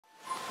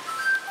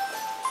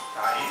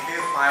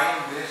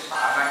find this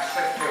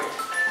unacceptable,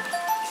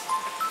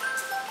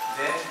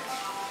 then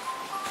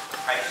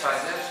I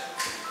suggest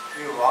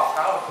you walk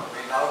out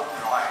without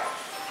noise.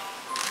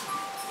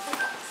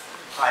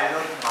 I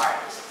don't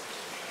mind.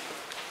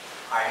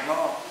 I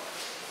know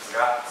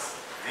that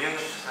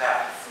views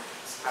slap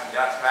and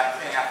just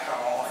clapping at the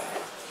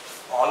moment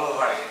all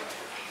over India.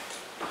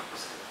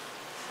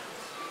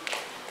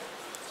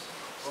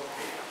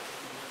 Okay.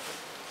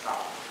 Now.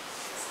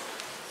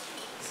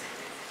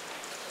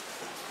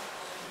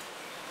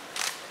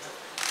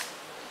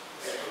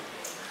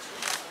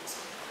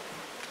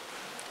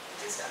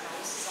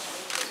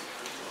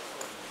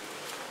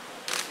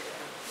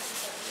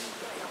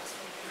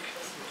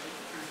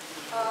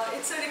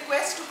 It's a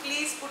request to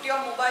please put your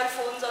mobile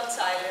phones on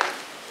silent.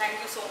 Thank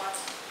you so much.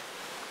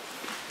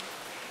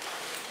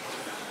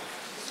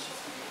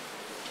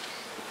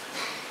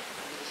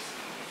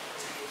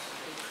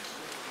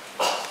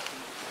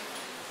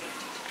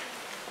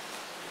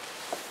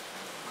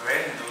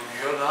 When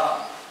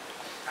Duryodhana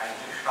and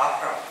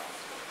Dushasana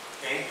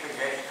came to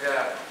get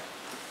their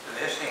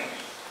blessings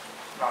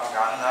from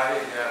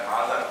Gandhari, their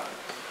mother,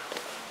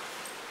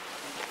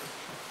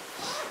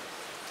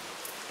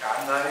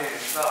 Gandhari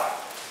replied,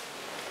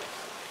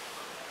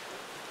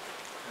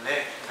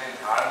 let the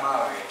dharma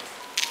away.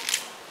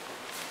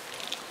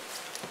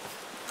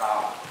 Now,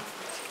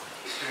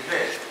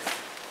 today,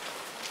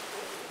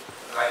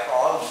 like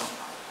all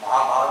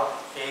Mahabharata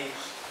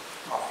kings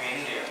of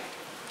India,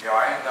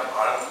 joined the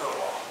Bharata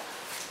war.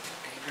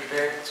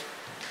 Today,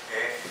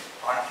 a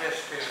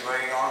contest is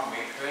going on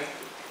between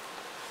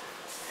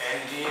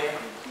NDA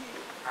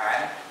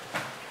and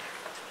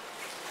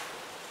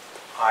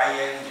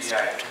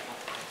INDI.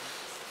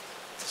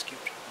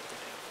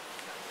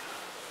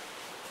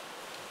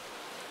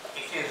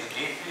 It is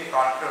deeply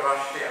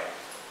controversial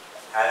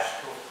as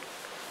to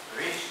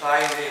which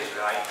side is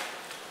right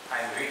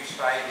and which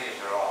side is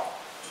wrong.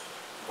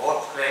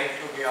 Both claim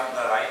to be on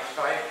the right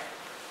side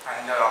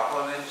and their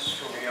opponents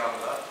to be on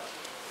the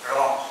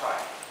wrong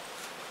side.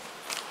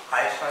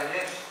 I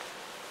suggest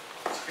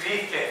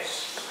 3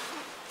 tests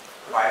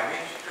by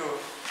which to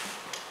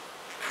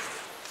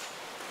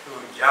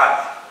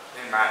judge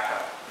the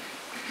matter.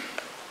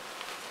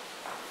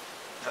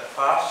 The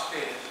first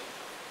is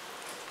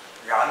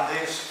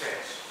Gandhi's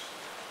test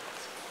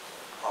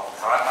of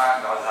dharma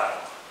and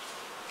adharma.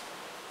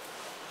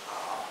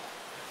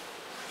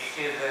 It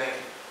is a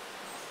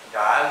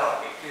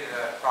dialogue, it is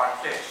a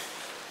contest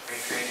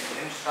between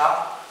Himsa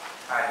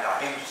and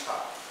Ahimsa.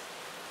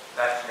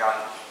 That's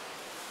Gandhi.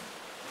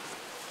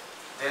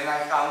 Then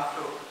I come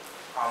to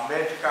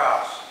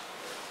Ambedkar's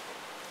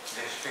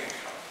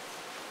distinction.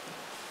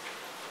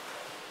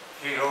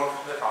 He wrote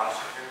the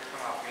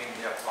Constitution of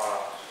India for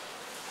us.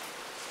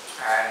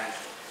 And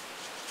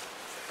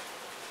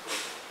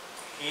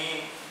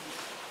he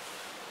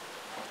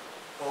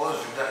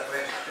posed the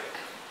question,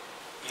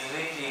 is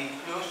it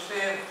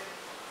inclusive,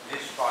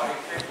 this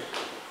politics,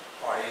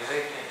 or is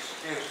it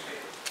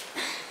exclusive?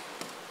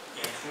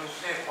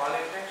 Inclusive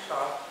politics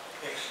or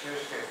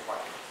exclusive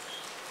politics?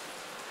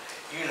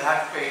 You'll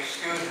have to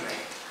excuse me.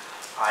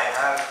 I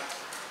have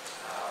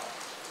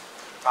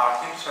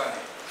Parkinson's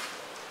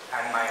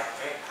and my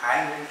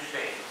hand will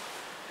shake.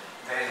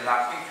 There is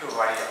nothing to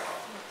worry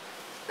about.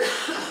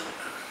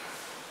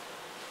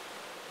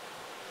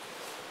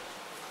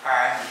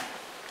 And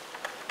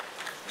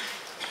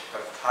the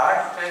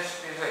third test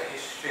is a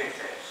history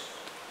test.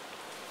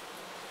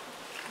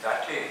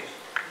 That is,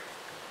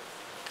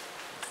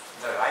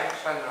 the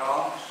rights and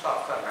wrongs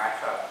of the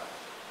matter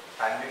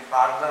can be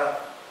further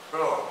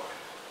probed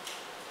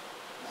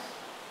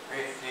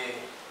with the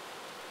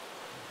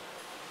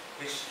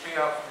history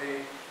of the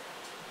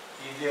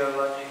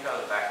ideological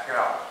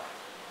background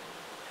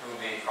to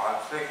the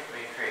conflict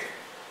between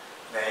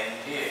the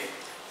NDA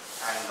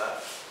and the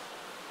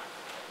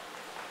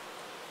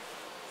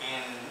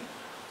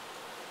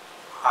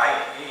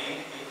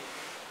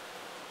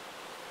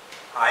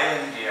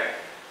INDI.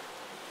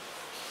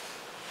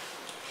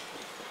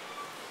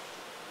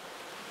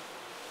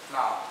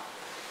 Now,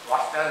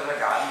 what does the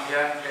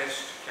Gandhian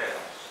test tell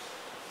us?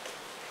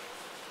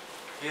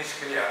 It is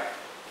clear.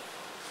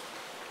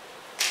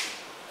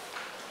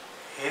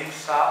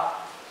 Himsa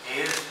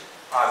is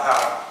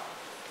adharma.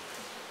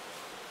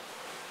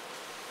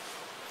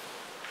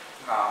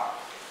 Now,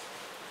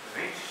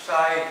 which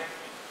side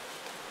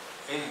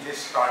in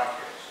this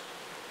contest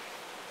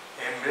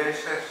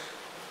embraces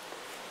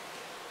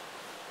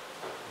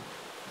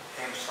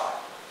Himsa?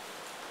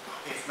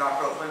 If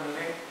not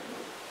openly,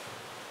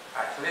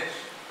 at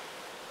least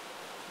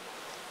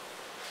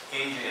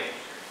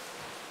indirectly.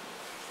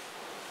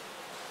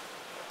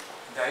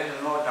 There is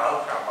no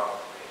doubt about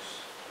this.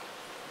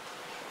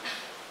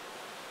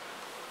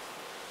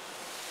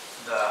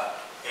 The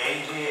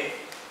NDA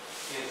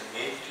is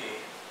guilty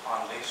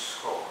on this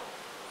score.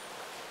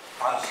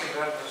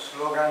 Consider the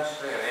slogans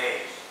they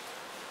raise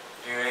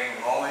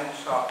during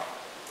moments of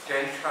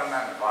tension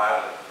and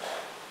violence.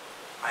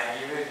 I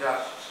give you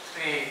just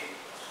 3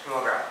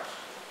 slogans.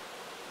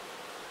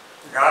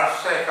 घर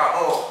से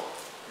कहो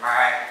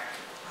मैं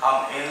हम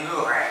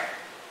हिंदू हैं,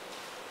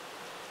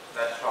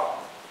 that's all.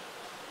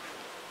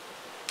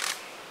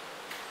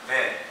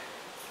 Then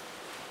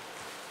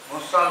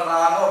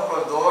मुसलमानों को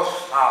दोष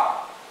था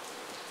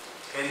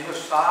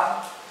हिंदुस्तान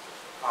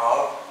और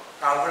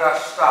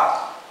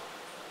कब्रिस्तान.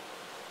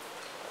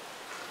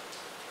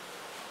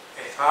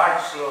 A third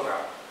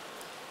slogan.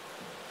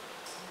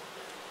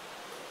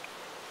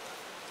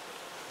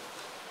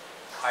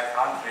 I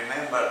can't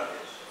remember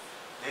this.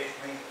 Let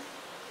me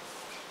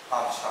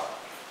answer.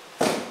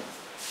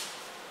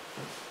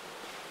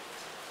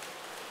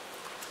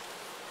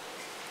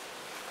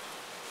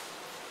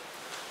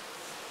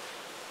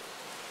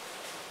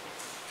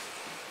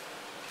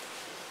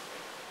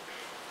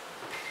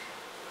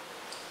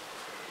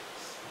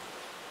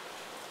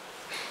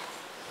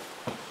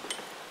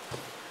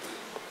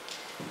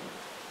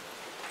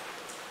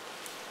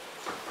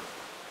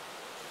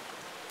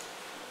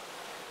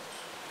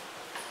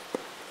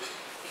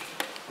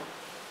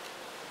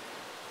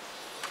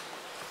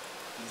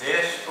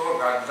 देश को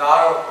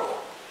गद्दारों को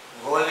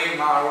गोली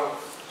मारो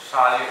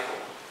साले को.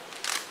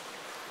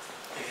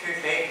 If you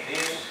take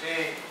these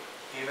three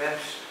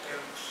events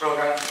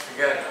slogans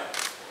together,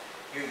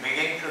 you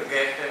begin to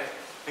get a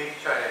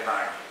picture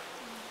emerging.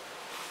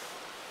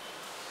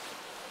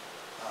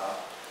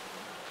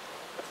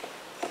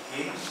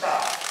 Himsa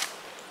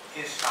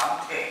is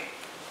something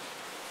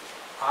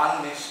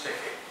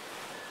unmistakable.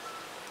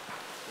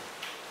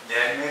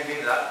 There may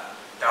be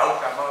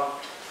doubt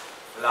about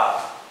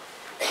love.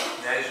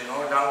 There is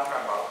no doubt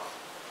about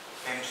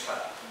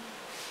himself.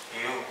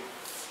 You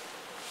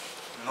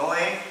know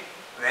it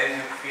when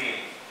you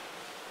feel.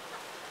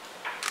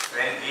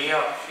 When he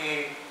or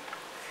she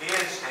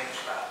feels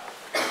himself,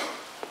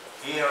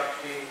 he or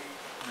she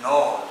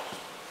knows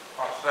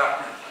for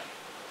certainty.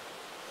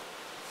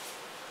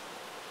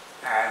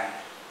 And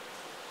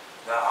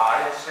the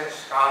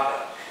RSS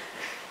cadres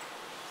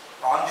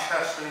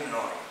consciously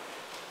know it.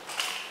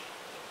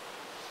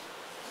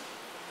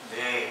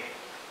 They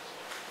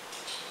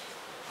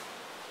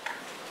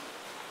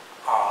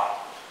are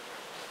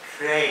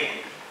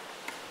trained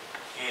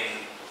in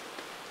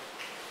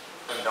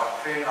the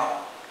doctrine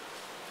of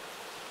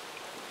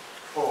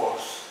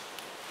force,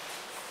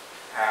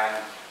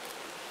 and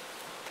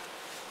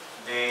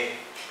they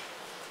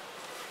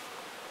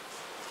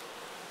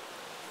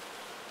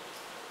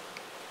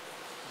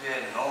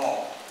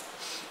know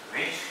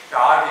which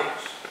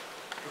targets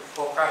to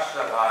focus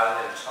the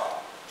violence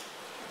on.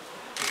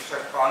 It's a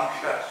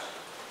conscious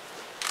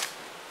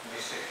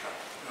decision,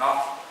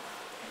 not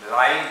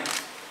blind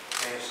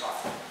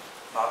insight,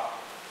 but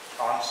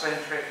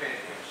concentrated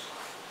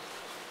insight.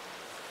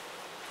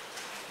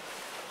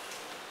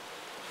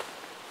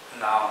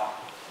 Now,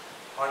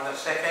 for the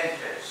second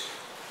test,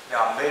 the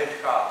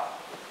Ambedkar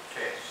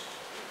test.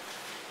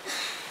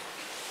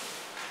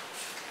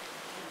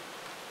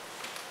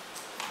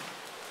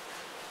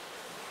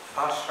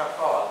 First of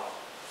all,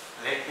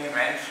 let me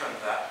mention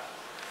that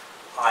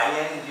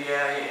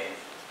INDIA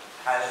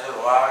has the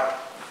word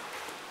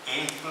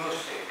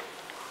inclusive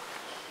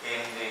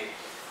in the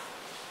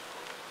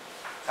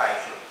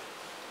title.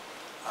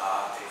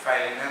 If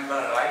I remember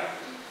right,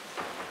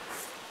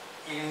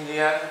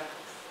 Indian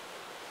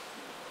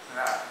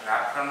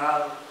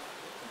National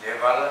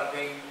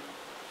Developing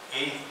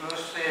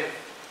Inclusive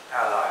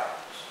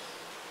Alliance.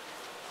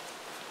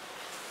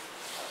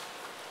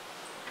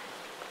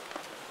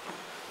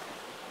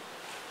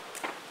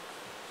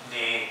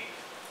 The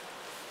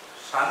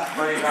Sun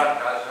Parivar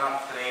does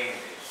not claim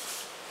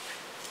this.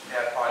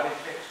 Their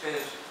politics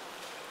is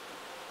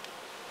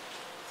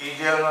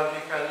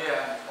ideologically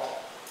and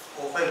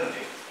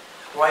openly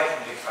quite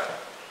different.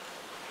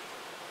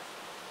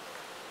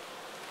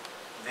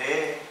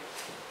 They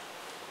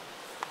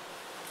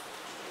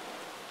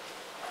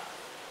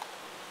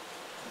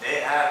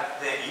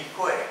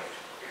equate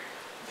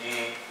the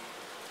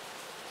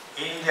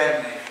Indian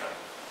nation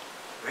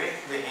with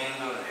the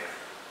Hindu nation.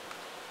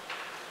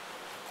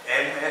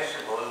 M.S.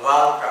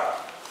 Golwalkar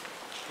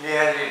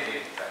clearly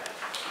did that.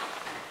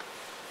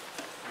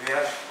 We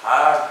have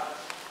heard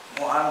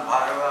Mohan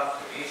Bhagavat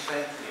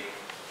recently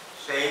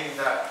saying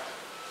that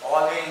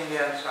all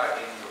Indians are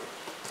Hindus.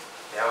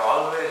 They have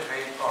always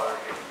been called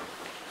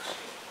Hindus.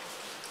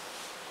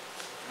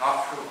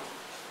 Not true.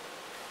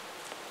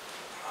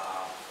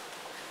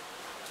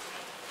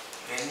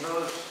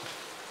 Hindus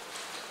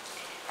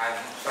and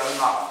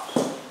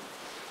Muslims,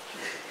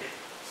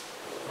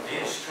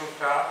 these two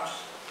terms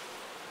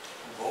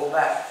go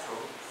back to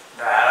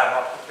the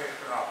Arab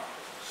occupation of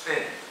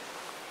sin,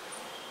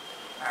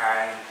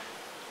 and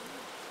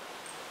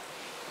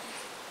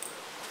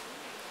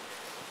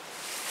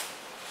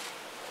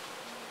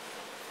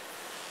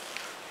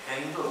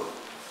Hindu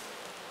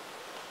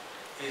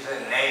is a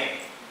name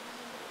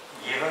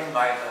given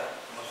by the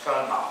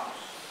Muslims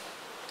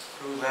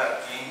to the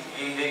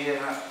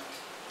indigenous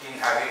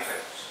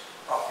inhabitants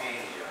of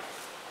India.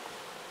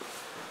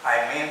 I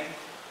mean,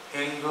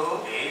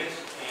 Hindu is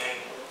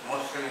a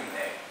Muslim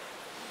name.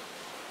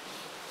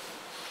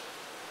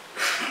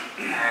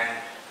 And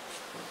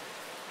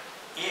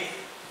if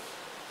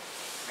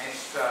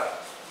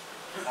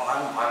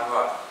Mohan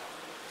Bhagwat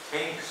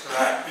thinks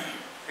that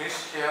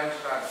Christians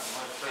and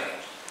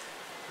Muslims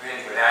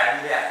will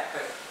gladly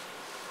accept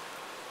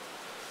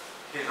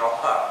his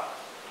offer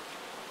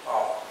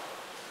of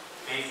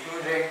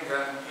including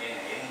them in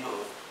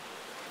Hindu,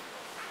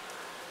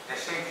 they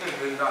simply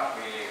will not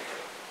believe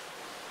it.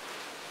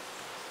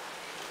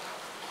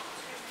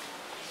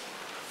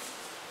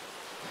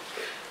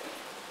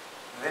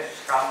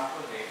 Let's come to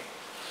the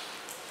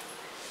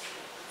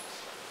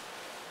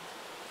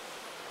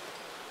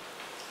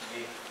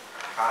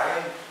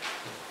current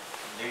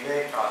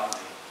debate on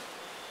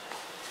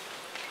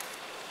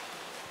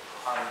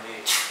the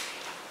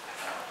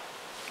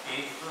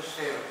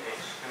inclusive,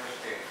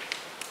 exclusive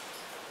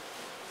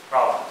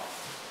problem.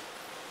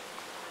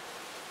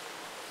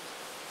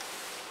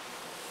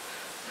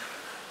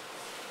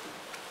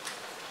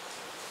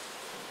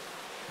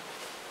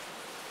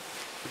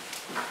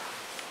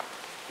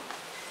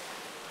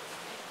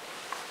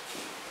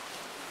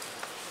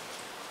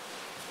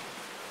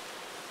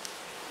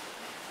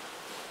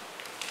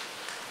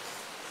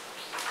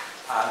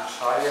 I'm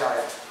sorry,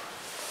 I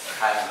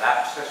had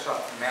lapses of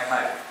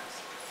memory.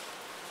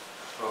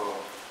 So,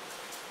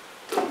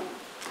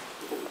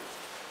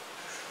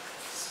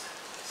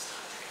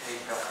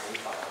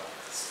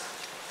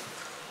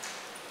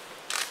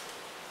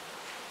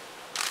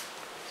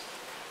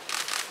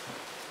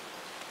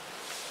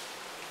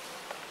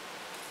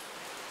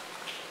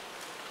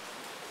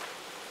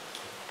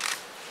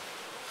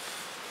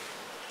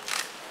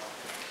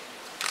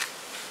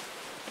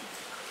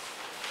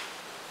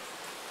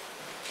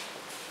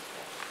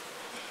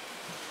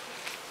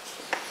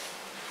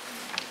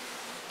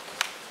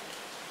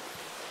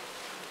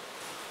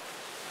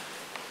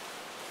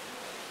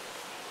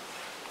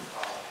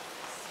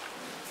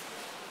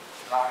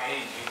 now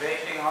in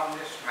debating on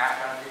this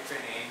matter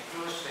between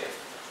inclusive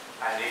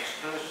and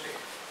exclusive,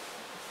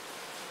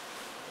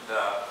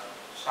 the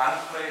Sant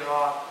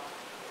Parivar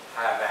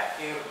have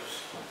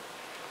accused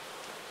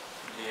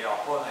the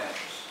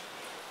opponents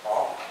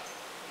of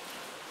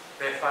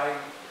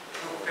preferring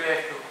to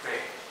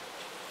pray,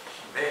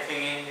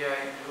 breaking India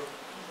into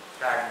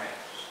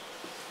fragments.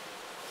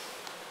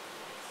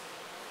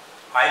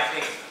 I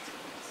think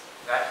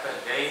that the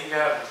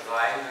danger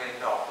lies in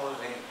the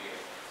opposing view.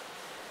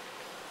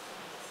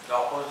 The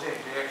opposite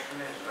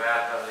direction is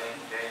where the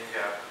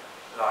danger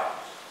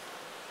lies,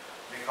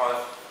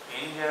 because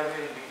India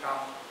will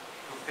become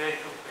to pray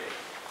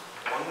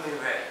only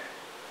when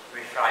we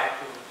try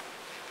to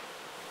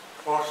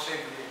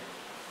forcibly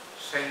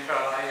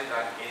centralize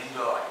and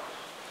Hinduize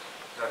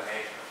the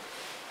nation.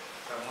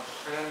 The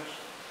Muslims,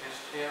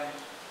 Christians,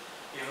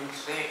 even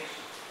Sikhs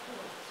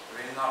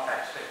will not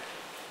accept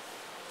it.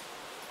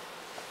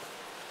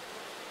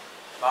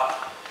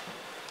 But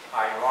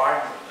I warn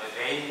you, the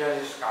danger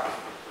is coming.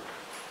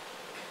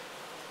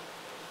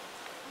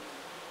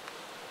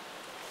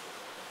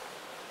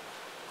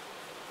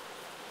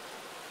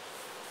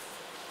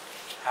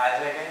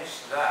 As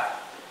against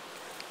that,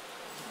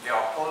 the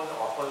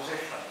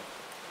opposition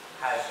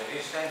has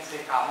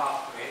recently come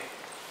up with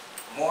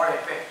more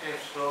effective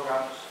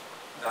slogans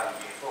than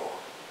before.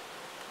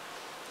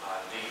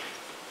 The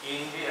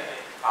INDIA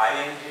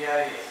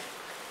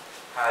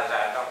has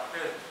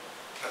adopted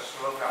the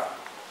slogan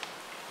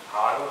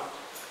Bharat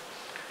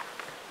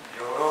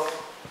Joro,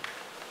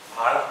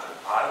 Bharat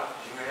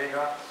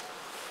Jurega,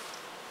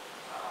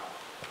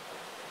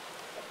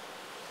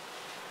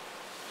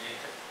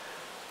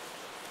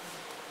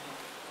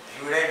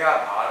 जुड़ेगा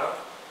भारत,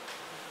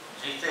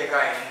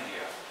 जीतेगा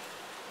India.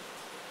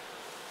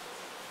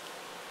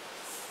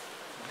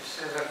 This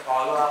is a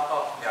follow-up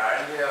of the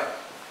earlier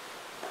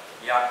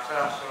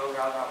Yatra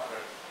slogan of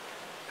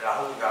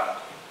Rahul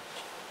Gandhi.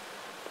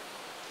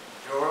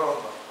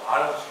 Joro,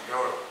 Bharat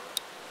Joro,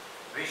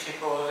 which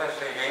opposes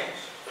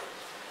against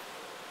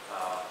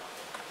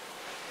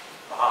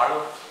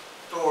Bharat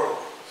Toro.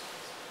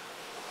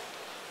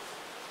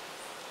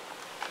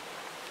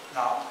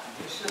 Now,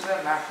 this is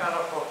a matter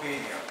of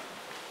opinion,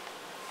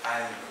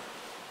 and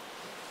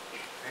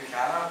we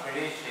cannot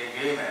reach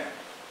agreement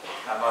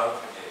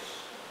about this.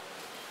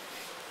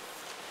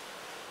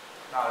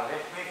 Now,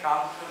 let me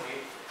come to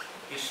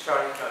the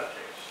historical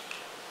trace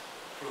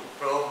to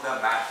probe the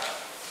matter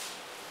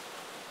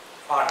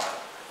further.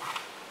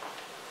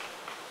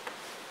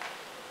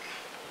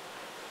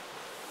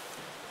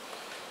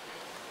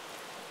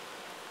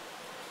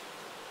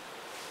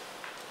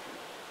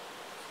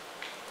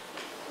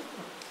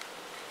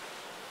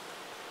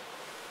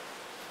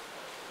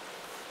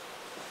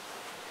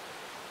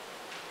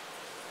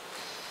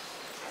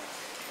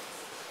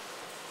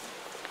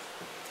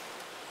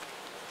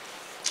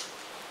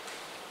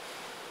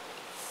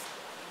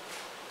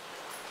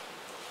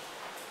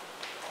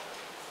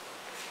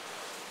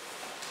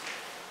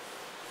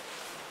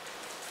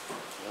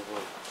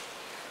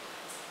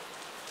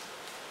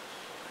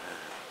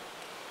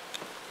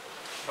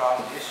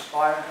 From this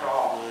point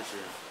on,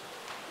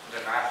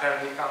 the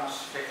matter becomes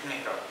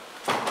technical.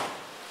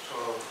 So,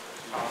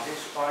 from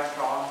this point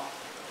on,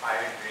 I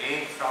will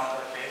read from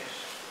the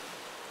text,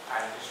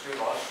 and this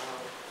will also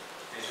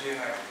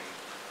presumably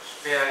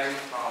sparing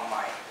from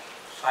my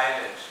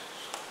silences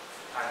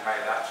and my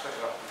lapses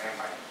of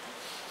memory.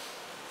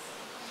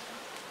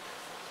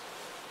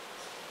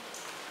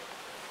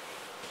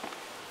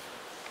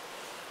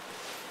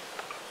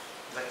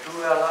 The two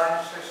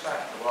alliances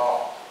at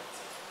war,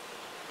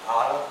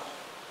 Bharat,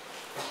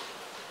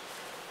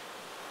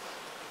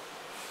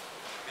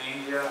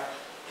 India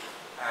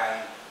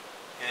and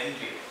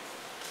India,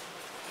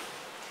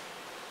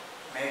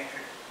 may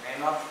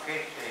not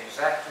fit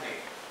exactly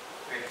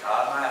with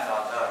dharma and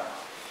adharma.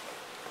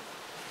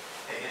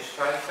 A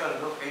historical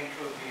look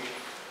into the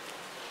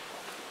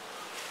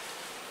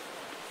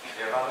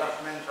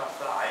development of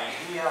the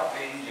idea of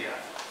India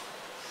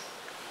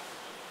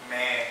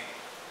may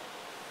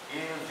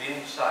yield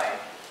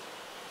insight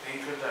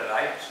into the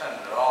rights and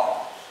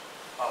wrongs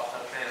of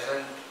the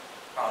present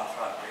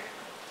confrontation.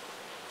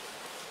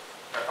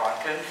 The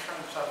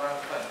contentions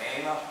about the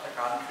name of the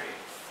country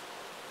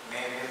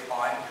may be a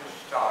point to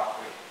start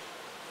with.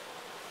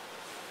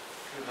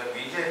 To the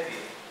BJP,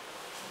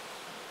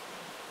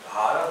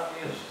 Bharat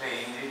is the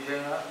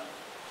indigenous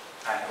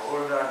and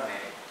older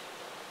name,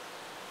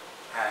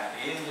 and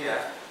India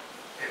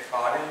a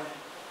foreign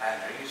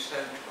and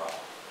recent one.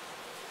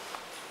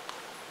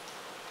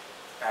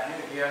 Can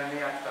you hear me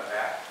at the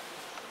back?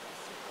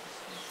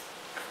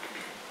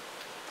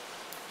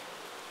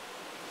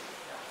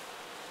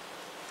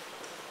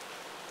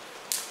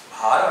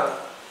 Bharat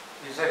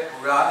is a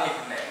Puranic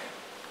name,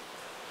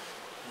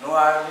 no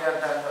earlier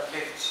than the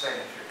 5th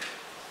century.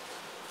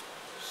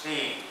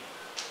 See,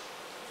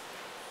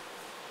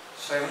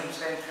 7th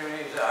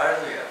centuries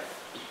earlier,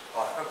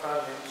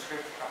 Ashoka's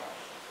inscriptions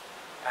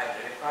had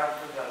referred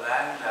to the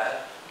land as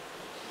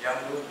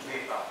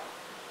Jambudvipa.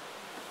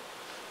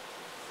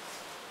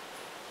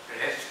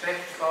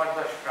 Respect for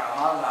the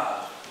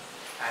Shamanas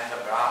and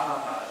the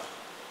Brahmanas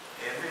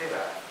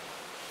everywhere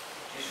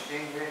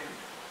distinguished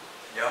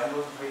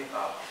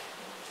Jambudvipa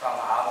from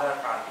other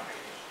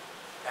countries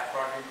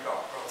according to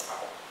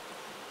Prof.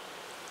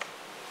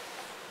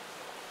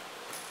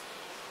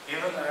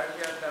 Even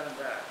earlier than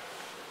that,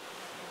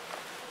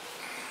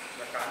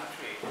 the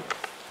country,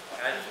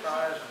 as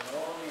far as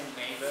known in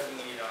neighboring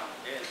Iran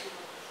then,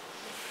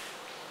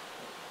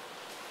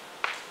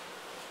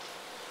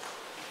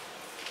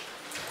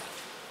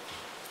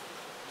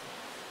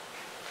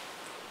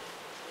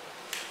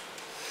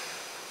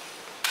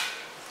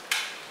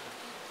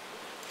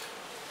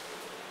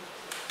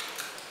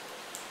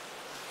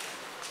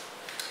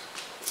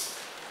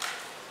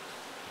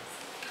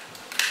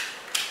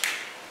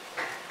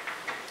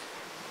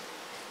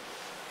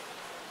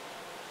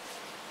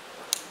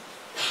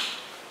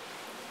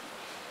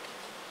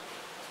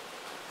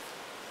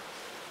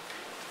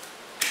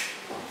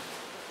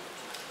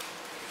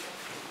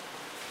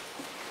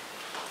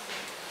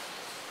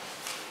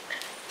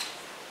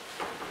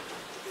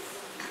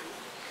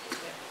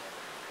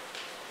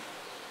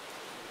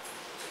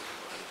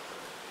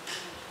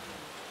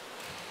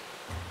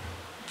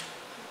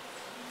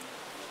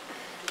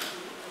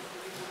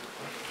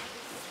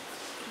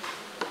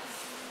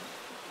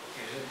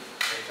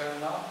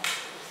 now?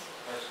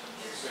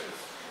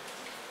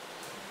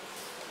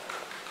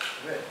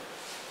 Well,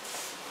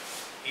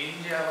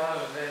 India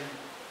was then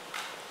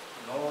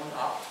known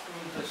up to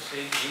the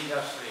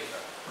Indus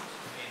River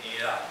in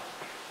Iran.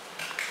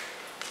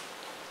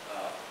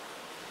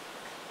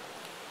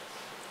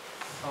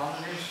 From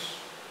this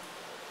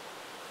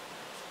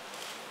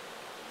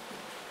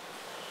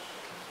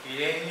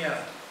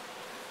Iranian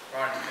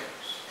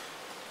context,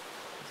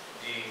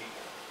 the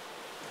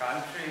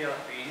country of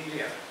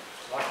India,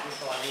 what we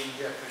call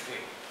India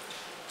today,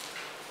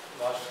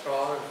 was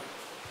called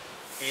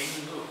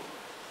Hindu.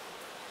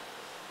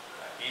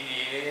 In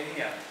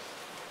Iranian,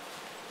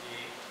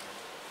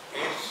 the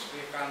S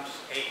becomes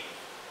A.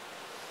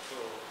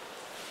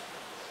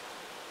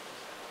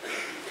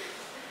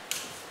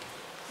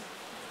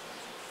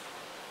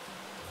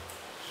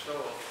 So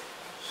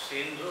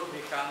Sindhu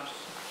becomes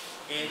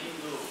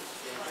Hindu.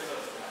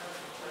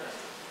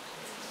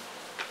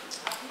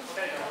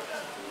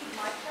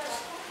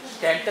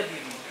 Stand the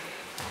meeting.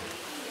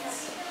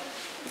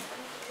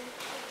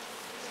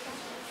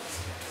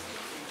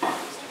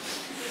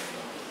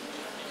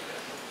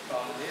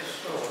 From this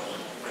source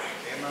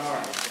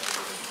emerged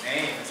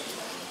names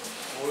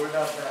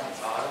older than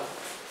Bharat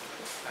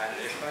and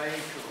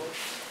referring to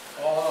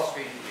all of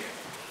India.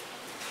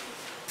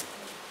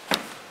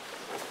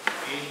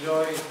 Indo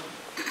is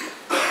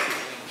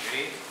in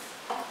Greek.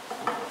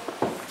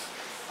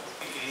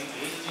 In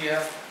India,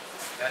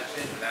 that's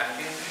in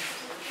Latin.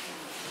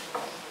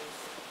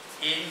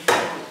 Into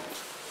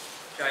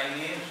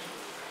Chinese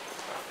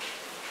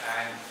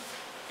and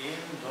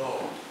Indo,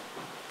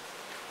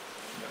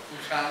 the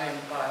Kushan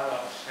Empire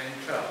of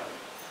Central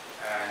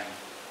and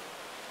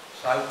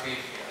South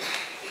Asia.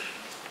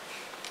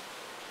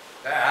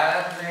 The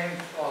Arab name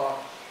for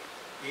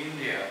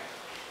India,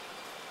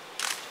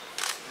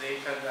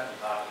 later than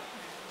Bharat.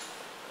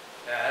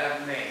 The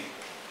Arab name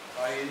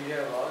for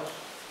India was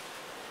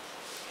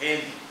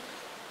Hind.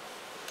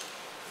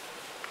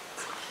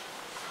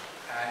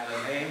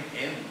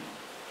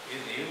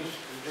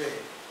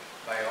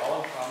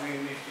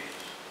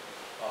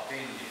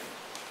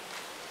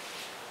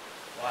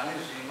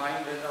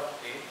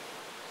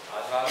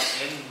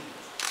 in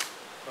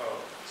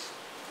code.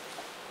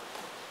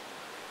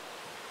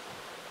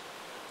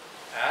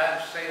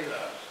 As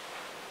sailors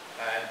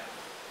had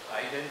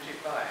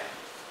identified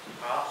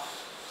Us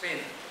in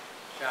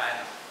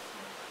China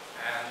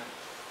and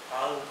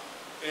Al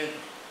in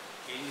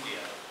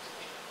India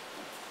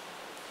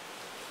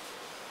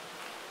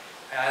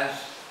as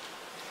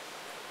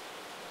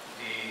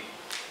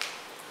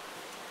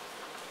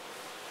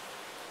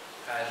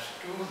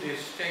two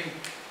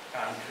distinct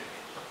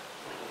countries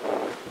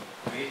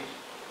with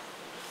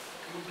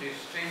two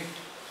distinct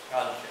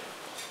cultures,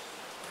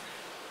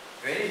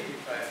 very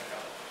different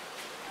cultures,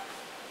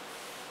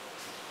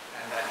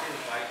 and that is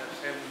by the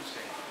 7th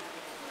century.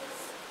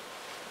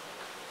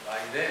 By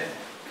then,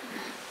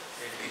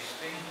 a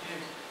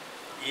distinctive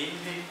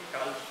Indic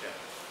culture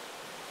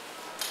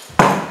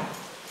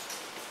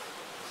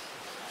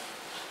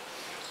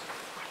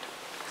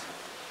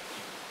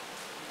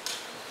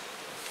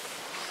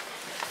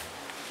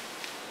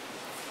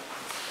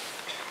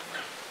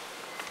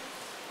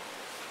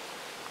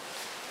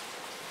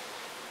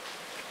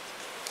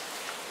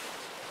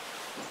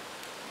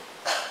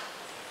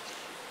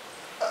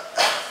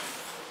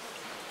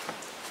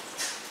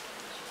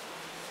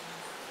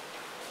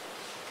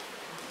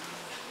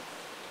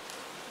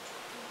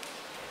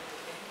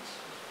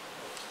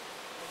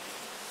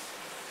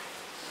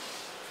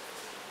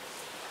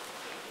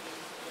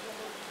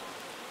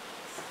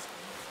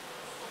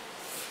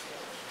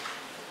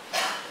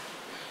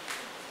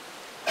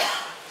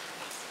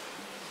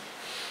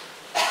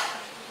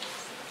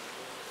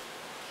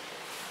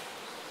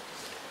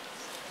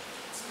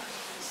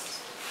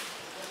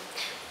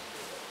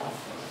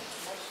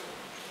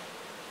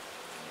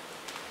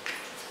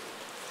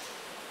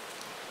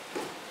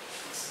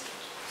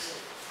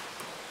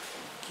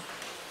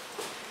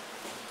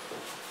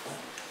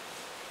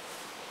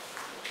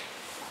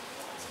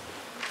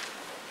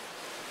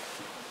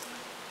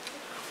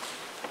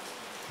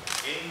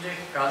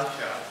Indic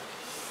culture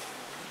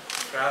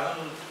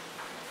traveled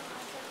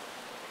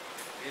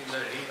in the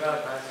river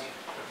valleys,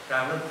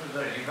 traveled to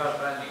the river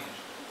valleys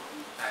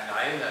and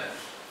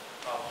islands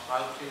of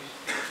Southeast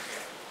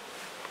Asia.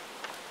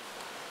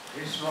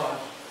 This was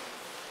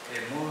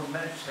a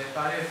movement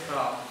separate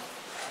from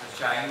the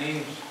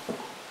Chinese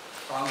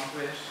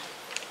conquest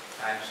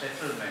and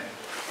settlement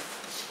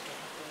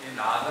in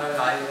other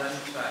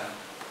islands and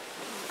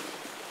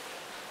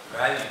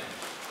valleys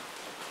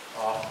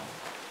of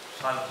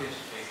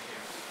Southeast Asia.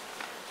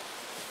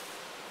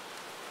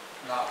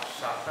 Now,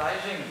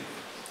 surprisingly,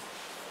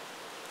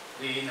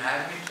 the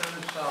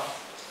inhabitants of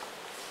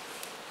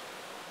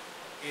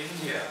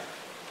India,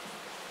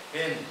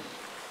 Hind,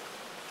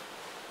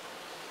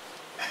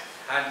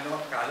 had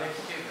no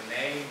collective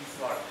name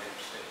for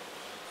themselves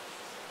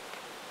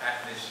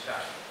at this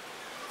time.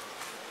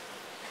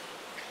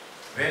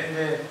 When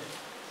they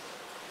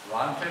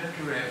wanted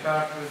to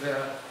refer to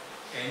their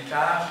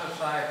entire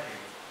society,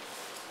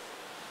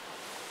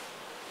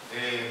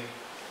 they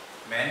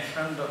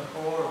mentioned the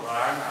 4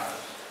 varnas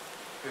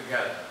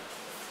together.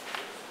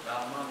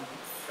 Brahman,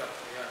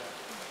 Kshatriya,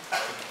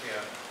 Vaishya,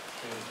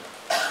 Shudra.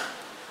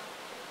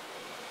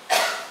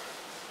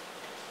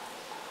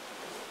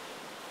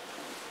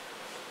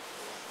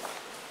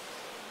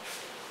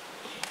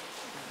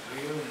 Do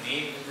you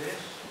need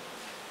this?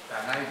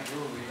 Can I do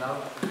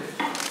without this?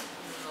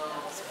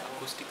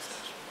 Acoustics,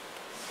 sir.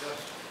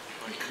 Just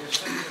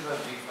listen to the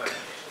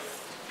difference.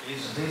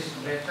 Is this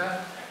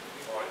better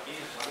or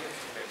is this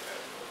better?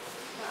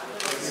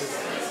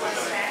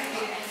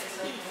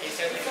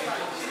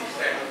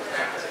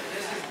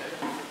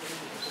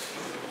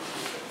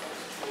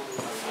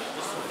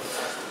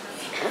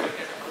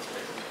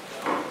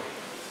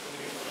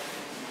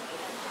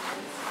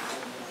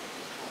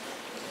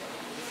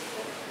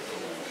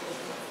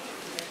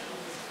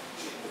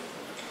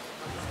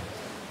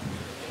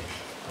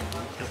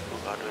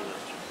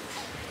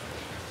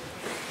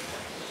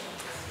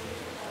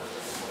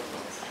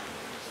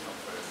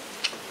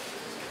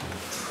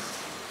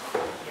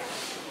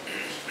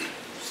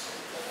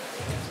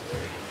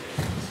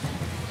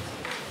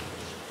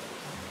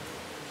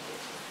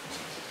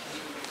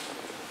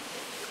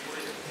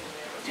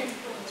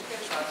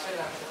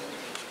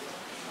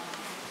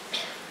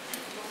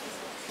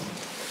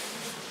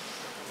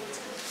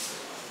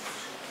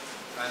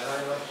 As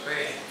I was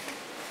saying,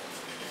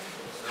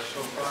 the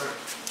so-called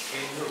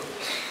Hindus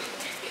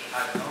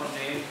had no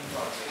name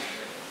for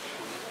themselves.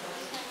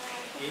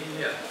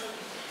 Indians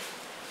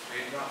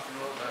did not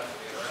know that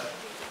they were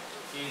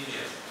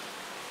Indians.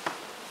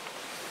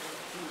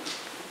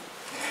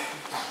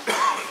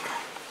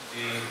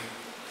 The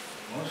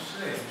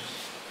Muslims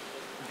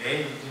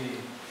gave the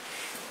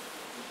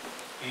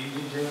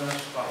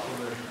indigenous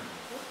population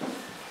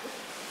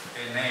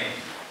a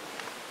name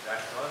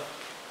that was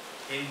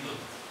Hindu.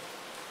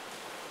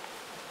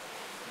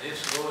 This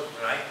goes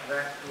right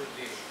back to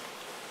the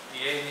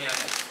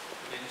Ionian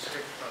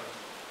inscription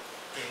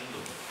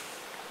Hindu.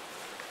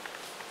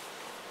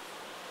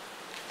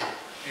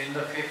 In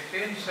the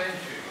 15th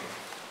century,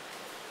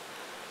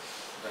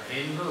 the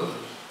Hindus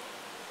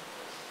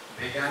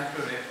began to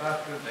refer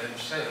to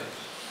themselves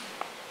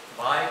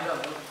by the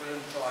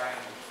Muslim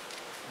coined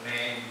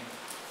name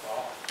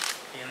of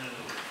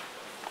Hindu.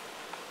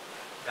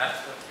 That's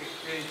the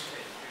 15th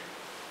century,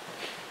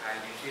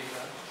 and it is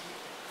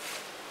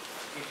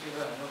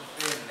a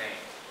Muslim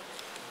name.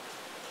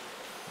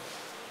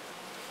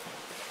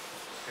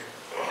 A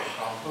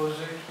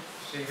composite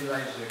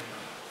civilization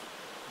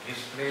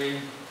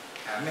displaying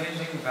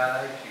amazing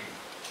variety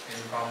in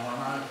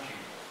commonality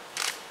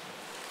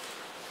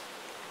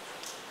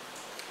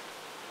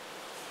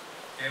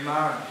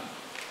emerged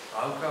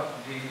out of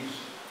these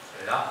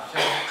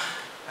ruptures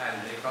and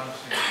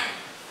reconciliation.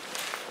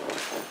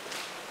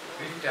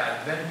 With the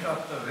advent of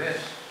the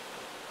West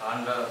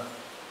under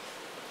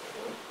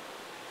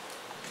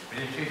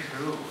British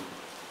rule,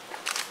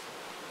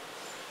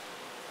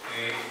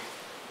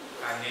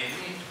 an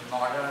elite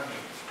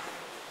modernity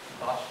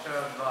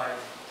fostered by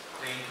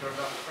the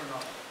introduction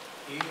of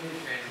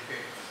English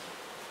education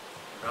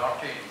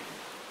brought in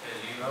a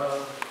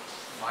liberal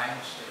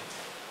mindset,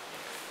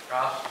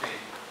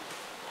 casting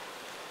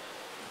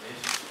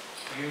this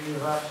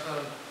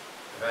universal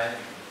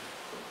value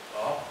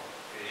of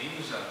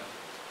reason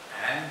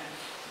and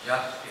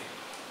justice.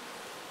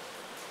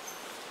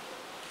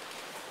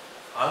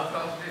 Out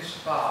of this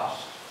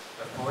past,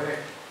 the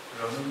poet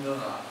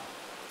Rabindranath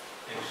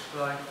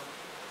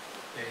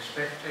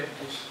expected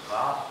this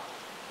vast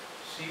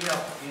sea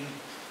of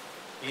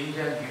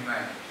Indian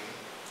humanity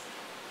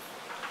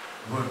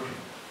would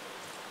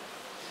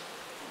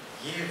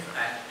give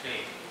and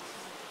take,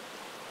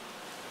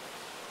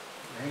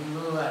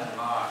 mingle and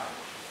merge,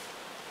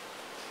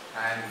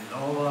 and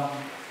no one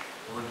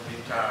would be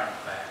turned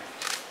back.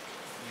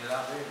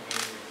 Beloved,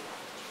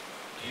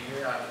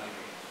 give আর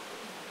নিবে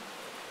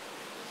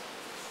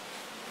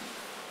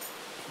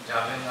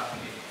যাবে না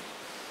ফিরে।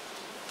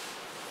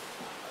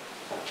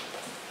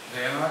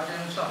 The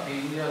emergence of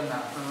Indian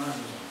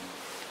nationalism,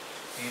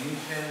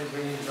 initially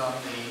based on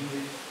the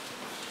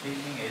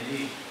English-speaking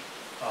elite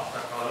of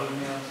the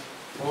colonial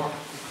port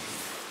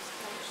cities,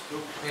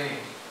 took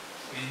place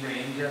in the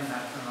Indian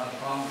National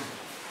Congress.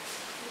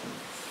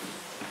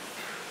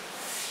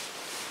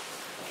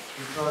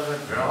 It was a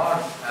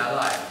broad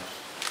alliance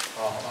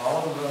of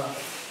all the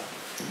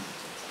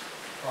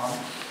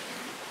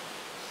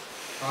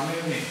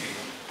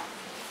communities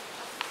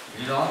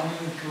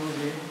belonging to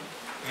the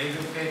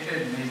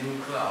educated middle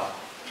class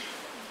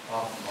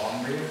of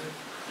Bombay,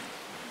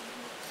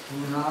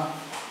 Pune,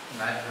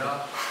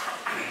 Madras,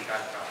 and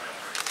Calcutta.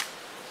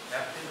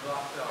 That is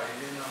what the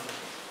original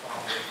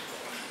Congress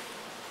was.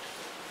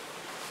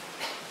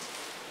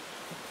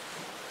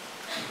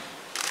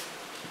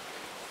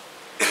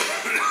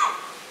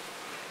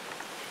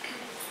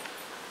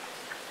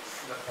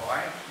 The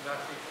point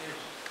that it is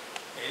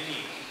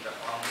elite in the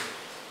Congress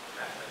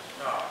at the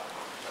start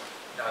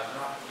does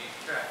not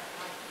detract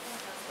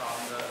from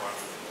the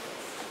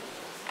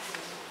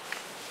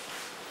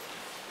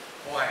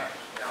point,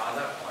 the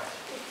other point,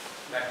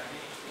 that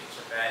its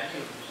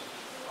values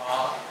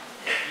are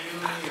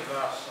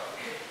universal,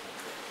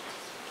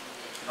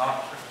 not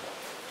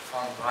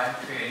confined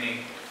to any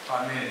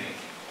community.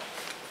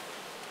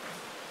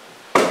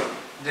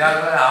 There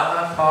were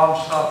other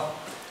forms of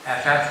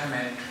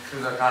attachment to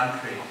the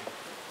country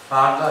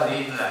further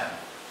inland.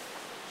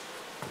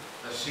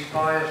 The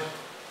sepoys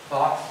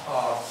fought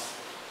for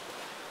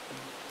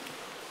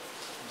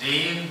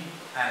Deen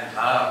and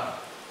Dharam,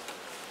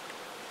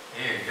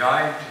 a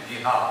joint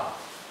jihad.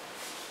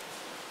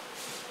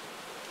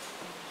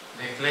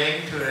 They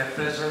claimed to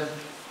represent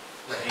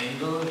the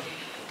Hindus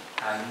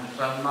and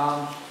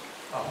Muslims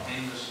of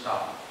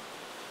Hindustan.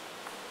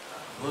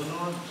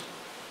 Bunud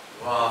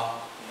wa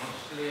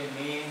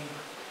Muslimin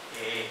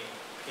e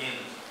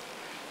Hind.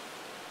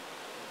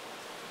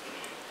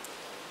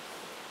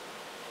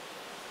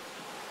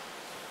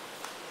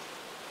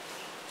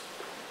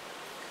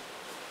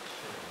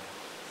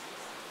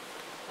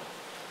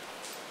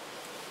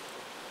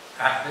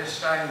 At this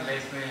time,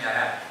 let me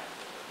add,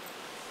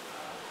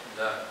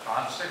 the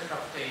concept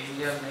of the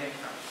Indian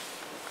nation,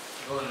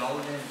 though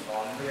known in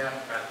Bombay and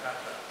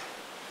Calcutta,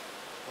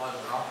 was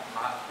not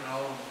much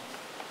known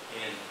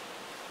in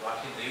what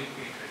is UP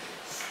today.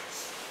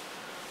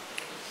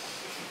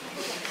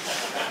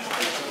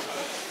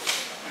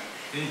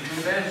 In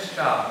today's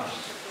terms,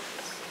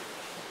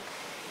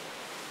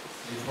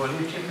 the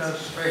political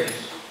space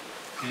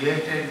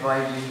created by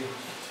the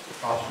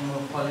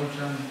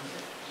cosmopolitan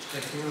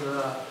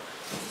secular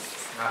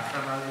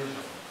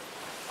nationalism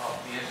of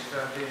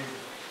yesterday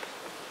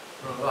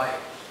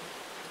provides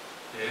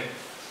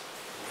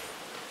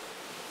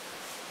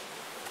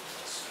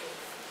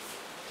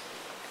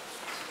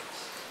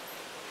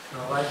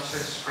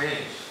a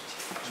space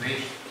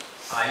which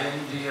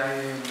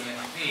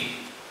INDIMSP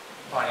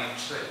for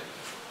itself.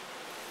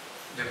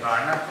 The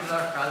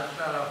vernacular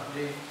culture of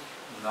the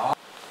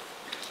North,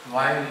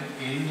 while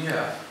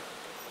India,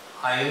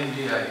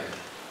 INDIA,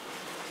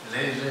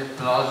 lays a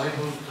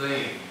plausible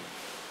claim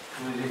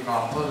to the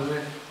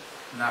composite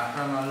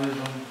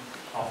nationalism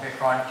of a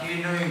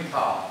continuing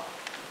path,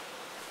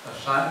 the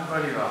San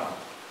Parivar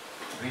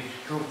which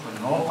took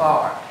no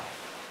part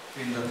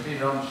in the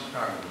freedom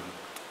struggle,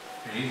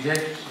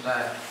 rejects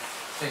that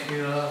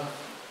secular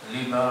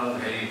liberal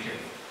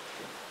heritage.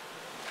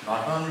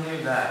 Not only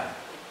that,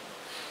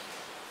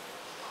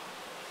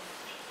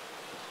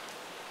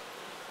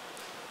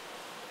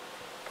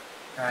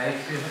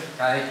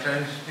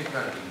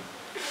 characteristically,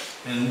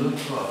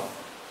 Hindutva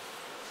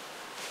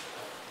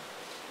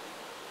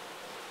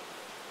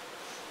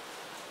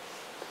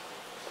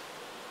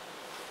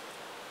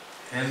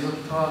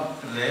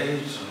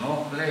lays no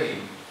claim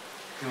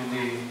to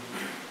the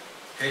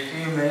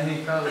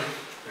ecumenical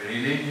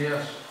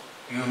religious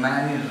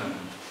humanism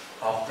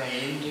of the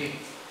Indic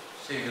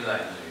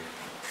civilization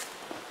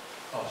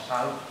of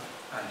South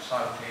and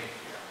South Asia.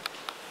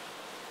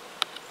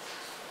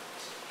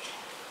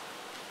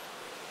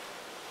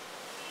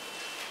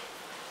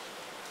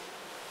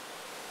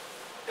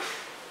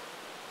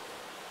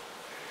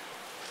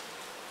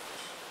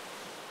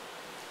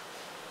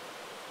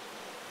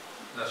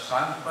 The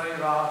Sangh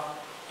Parivar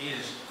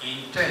is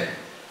intent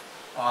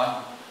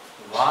on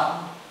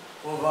one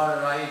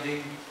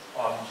overriding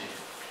object,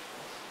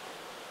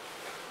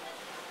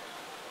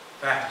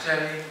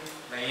 fracturing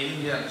the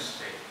Indian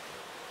state,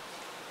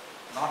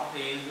 not the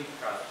Indic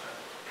culture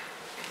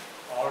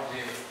or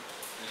the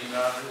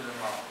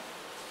liberalism of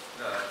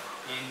the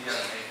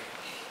Indian nation.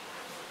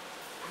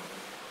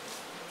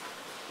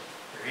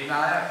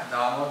 Vinayak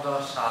Damodar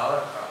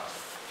Savarkar,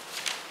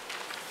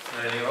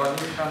 the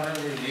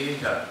revolutionary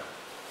leader,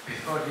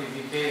 before he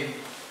became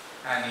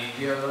an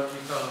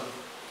ideological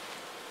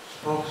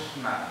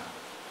spokesman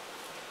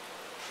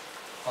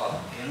of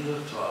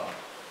Hindutva,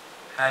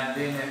 had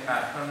been a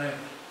passionate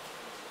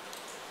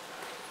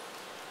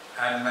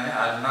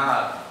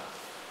admirer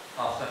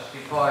of the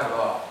Sepoy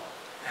War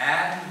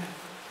and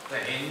the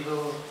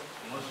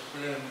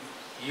Hindu-Muslim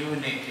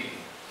unity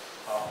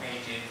of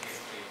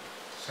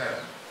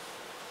 1857.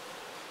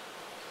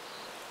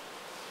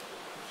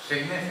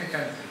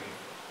 Significantly,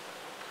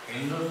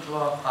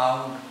 Hindutva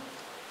found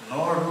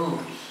no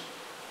roots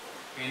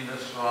in the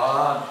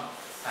Swaraj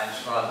and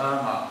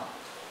Swadharma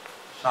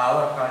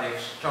Savarkar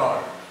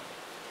extolled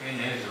in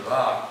his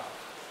work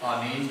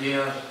on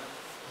India's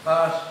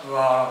first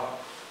war of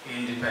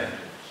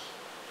independence.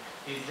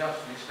 It just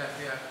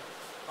disappeared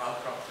out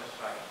of the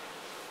sight,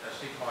 the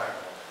Sepoy War.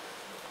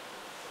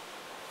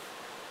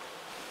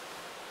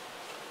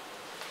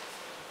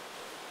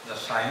 The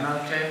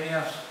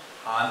simultaneous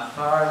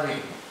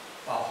unfurling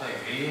of the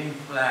green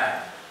flag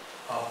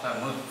of the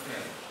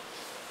Muslims,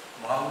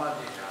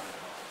 Muhammadan,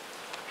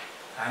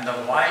 and the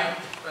white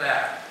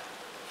flag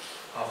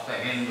of the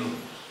Hindus.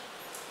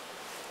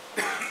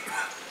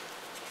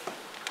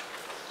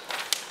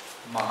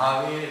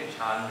 Mahavir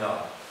Jhanda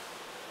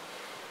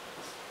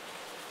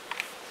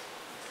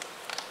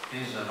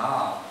is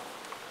now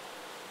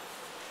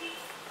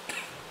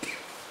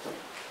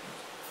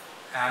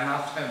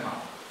anathema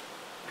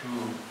to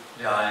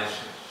the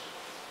RSS.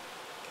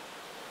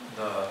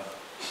 The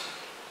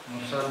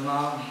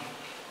Musalman,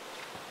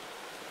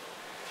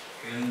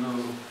 Hindu,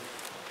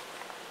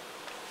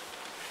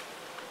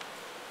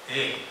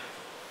 ek,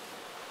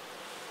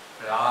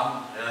 Ram,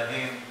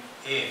 Rahim,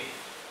 ek,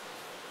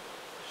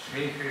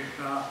 Sri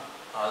Krishna,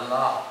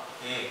 Allah,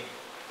 ek.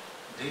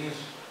 These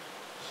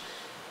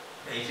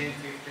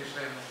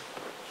 1857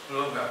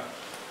 slogans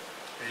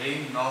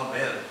ring no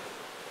bell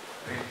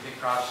with the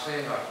caste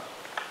savers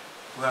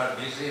who are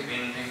busy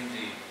building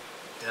the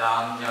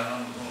Ram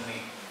Janambhumi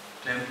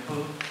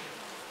temple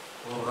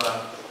over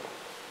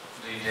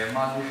the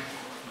demolished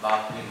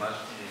Babri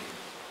Masjid.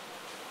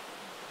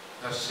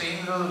 The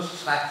single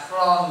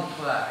saffron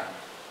flag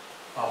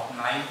of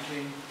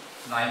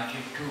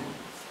 1992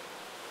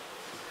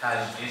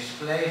 has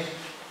displaced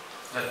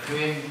the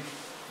twin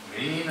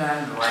green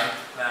and white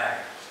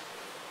flags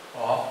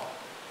of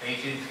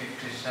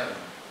 1857.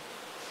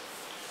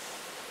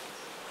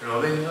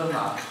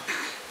 Rabindranath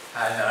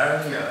had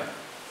earlier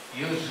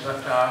used the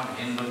term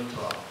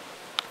Hindutva,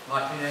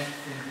 but in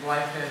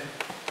quite a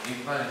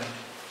different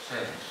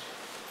sense.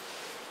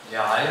 The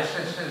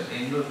RSS's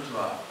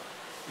Hindutva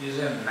is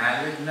a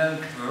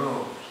malignant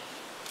growth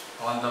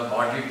on the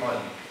body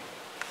politic,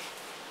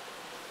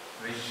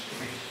 which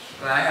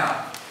sprang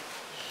up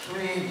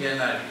sui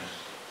generis,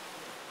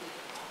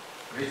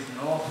 with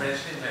no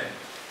precedent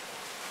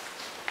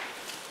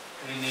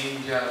in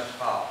India's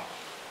past.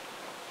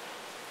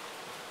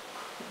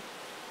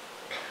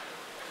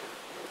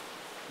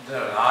 The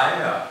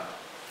Raya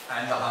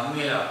and the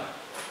Hamira,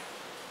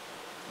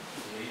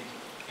 the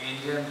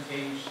Indian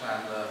kings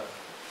and the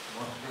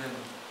Muslim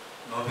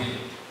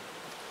nobility,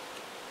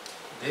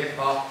 they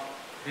fought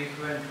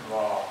frequent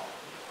war,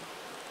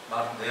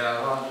 but there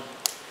was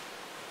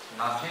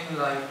nothing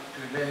like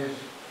today's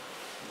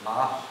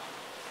mass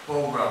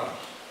pogroms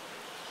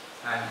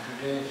and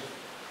today's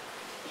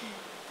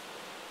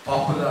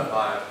popular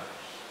violence.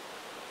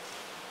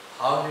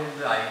 How did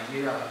the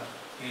ideology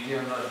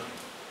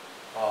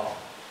of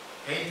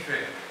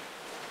hatred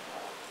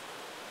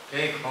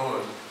take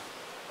hold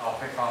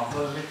of a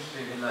composite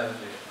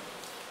civilization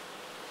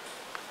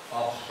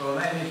of so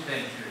many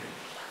centuries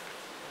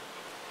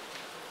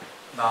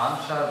The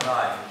answer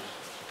lies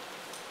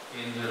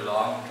in the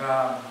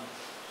long-term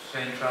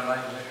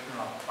centralization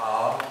of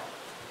power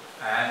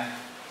and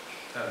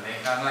the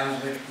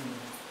mechanization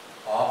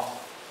of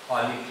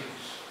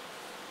politics,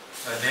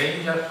 the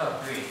dangers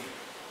of which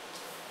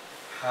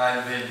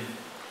have been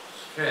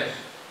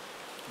stressed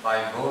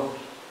by both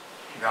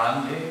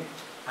Gandhi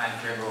and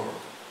Tagore.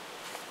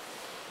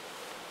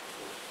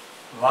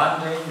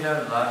 One danger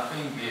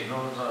lurking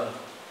below the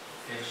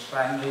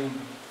expanding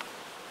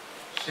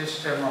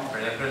system of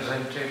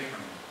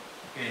representation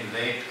in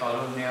late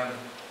colonial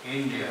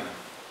India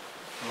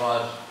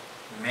was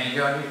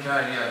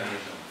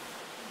majoritarianism.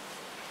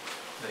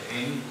 The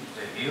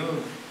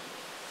huge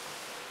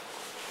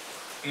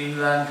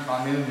inland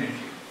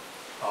community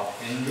of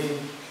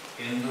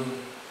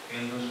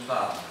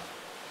Hindustan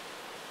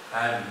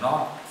had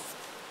not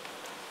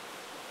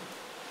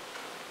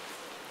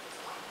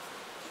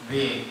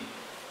been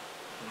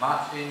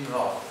much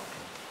involved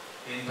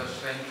in the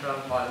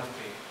central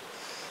politics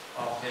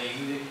of the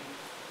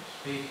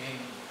English-speaking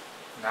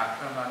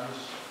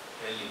nationalist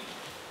elite.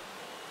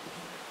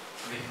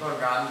 Before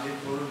Gandhi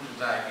pulled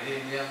the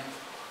agrarian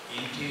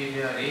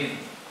interior in,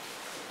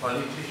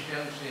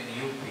 politicians in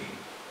UP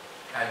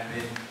had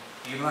been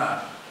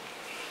immersed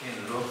in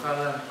local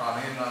and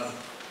communal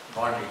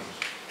bodies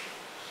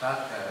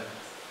such as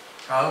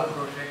cow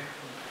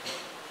protection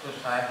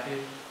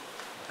societies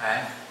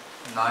and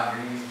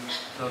Nagri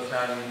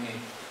Prochalini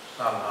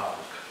Sabhas.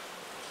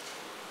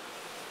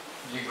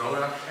 The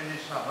Gorakshani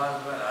Sabhas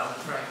were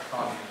outright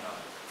communal.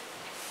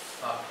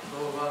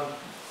 October,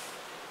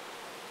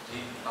 the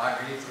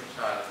Nagri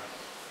Prochalini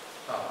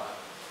Sabhas,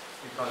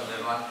 because they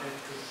wanted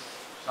to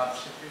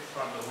substitute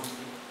for the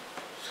Urdu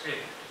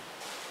script,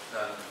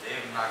 the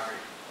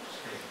Devanagari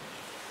script.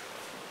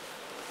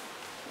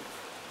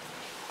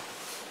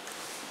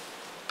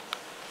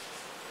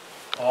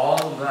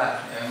 All that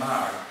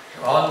emerged,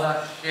 all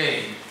that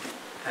changed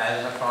as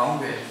the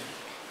Congress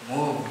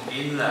moved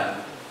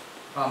inland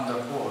from the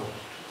coast.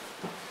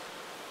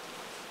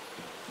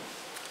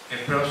 A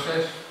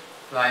process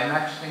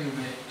climaxing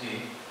with the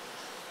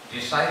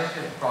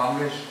decisive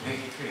Congress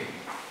victory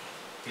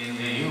in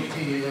the UP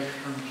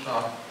elections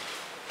of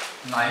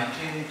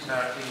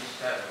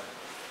 1937.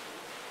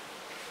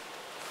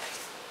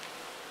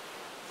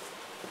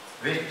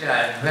 With the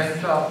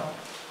advent of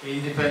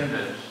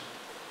independence,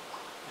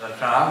 the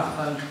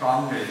triumphant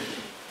Congress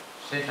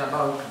set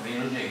about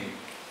building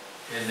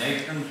a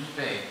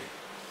nation-state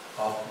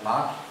of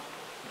much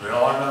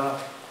broader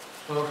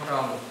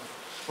social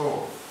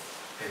scope,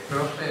 a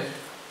process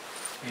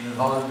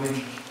involving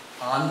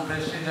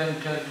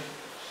unprecedented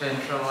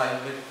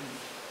centralization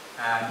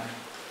and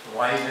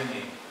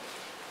widening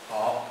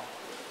of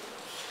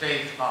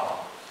state power.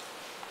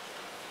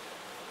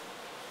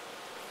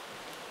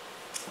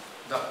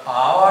 The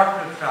power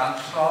to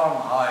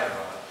transform,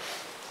 however,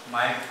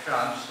 might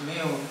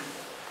transmute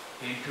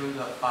into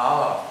the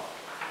power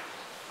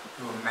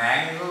to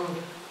mangle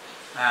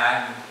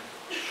and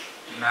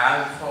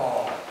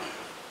malform.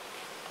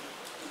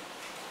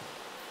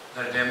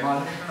 The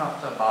demolition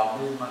of the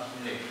Babri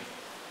Masjid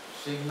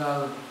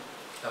signaled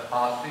the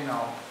passing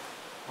of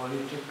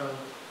political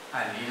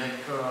and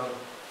electoral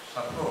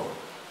support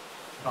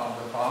from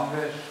the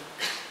Congress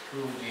to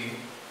the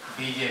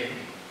BJP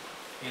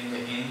in the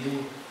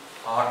Hindi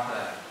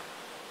heartland.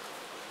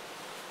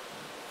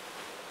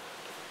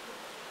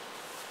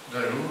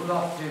 The rule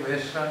of the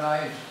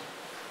westernized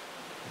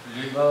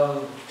liberal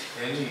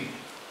elite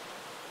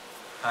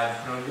had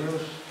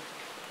produced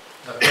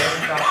the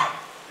pent-up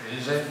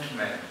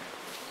resentment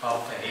of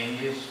the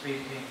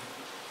Hindi-speaking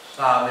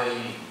South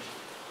elite.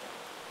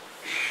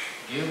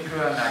 Due to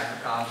an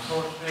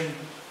unforeseen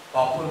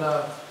popular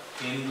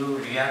Hindu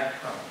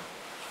reaction,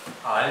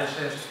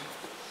 RSS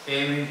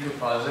came into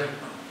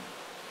possession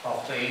of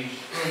the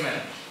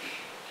instruments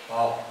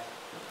of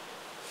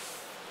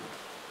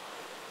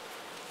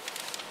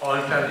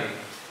altering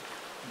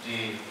the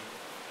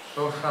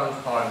social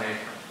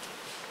formation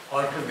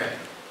altogether.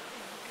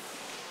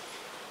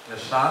 The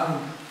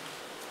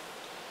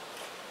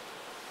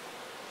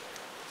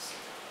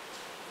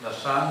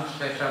Sun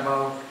set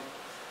about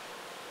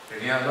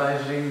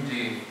realizing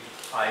the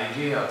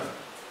ideal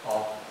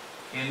of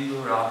Hindu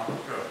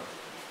Rashtra.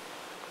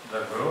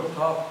 The growth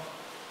of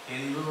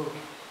Hindu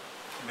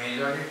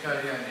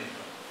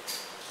majoritarianism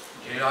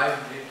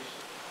derived its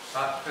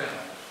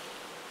sustenance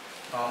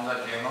from the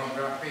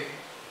demographic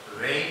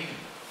weight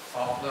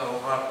of the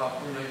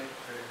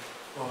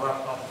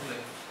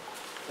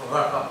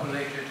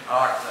overpopulated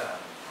heartland.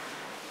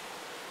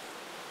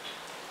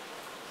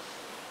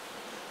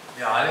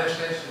 The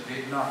RSS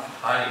did not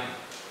hurry,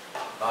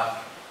 but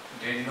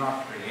did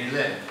not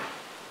relent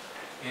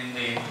in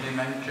the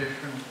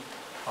implementation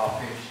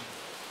of its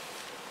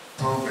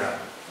program.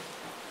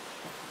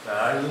 The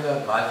earlier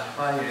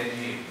Vajpayee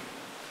regime,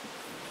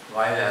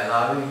 while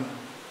allowing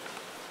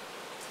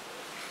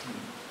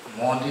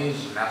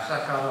Modi's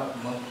massacre of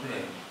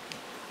Muslims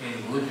in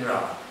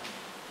Gujarat,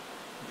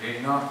 did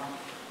not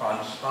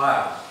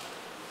conspire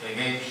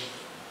against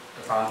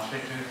the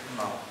Constitution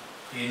of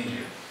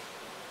India.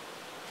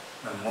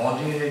 The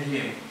Modi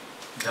regime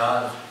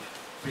does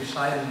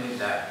precisely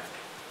that.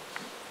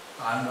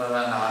 Under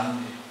an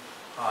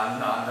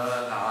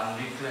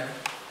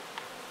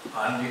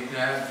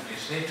undeclared,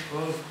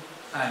 deceitful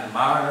and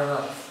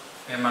murderous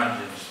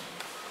emergency,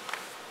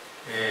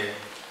 a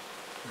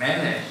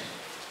menace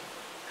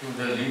to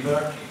the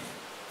liberty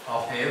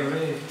of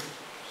every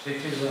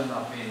citizen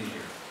of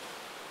India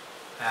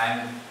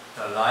and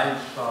the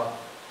lives of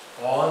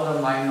all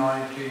the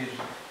minorities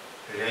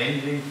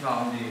ranging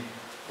from the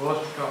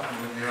coast of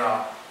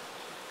Gujarat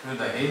to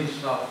the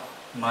hills of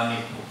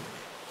Manipur.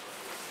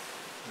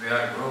 We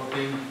are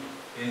groping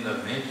in the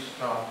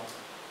midst of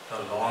the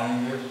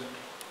longest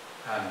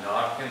and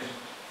darkest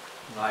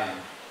night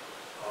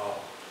of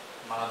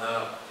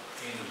Mother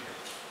India.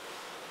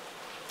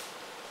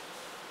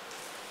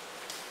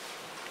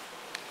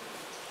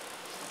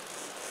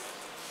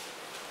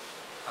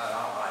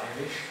 I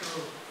wish to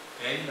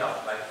end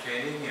up by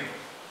telling you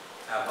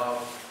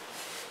about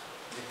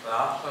the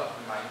class of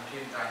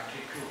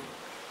 1992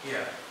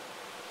 here.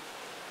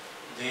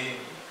 They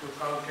took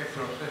out a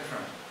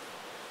procession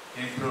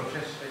in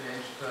protest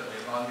against the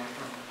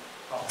demolition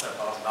of the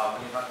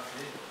Babri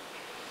Masjid.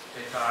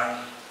 They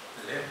turned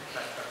left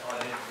at the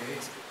college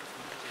gate,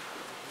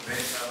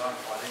 went along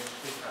College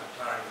Street and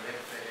turned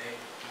left again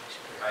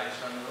to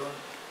Harrison Road.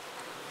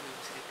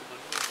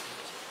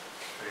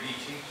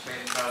 Reaching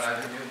Central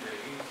Avenue, they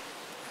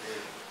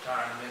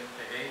turned left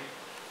again,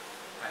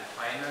 and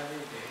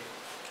finally they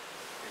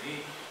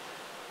reached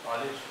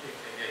College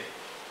Street again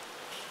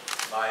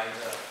by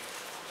the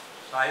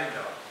side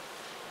of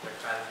the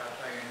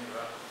Calcutta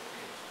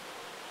University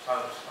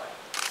south side.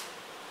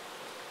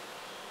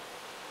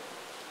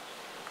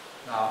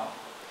 Now,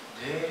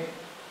 they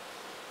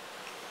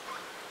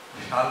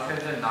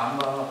shouted a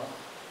number of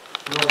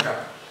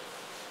slogans,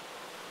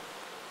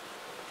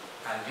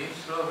 and these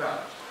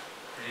slogans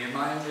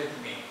reminded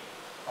me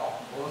of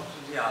both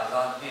the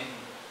Azad Hind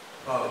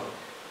Fauj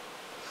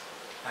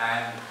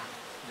and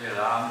the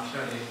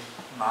Ramcharit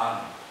Man.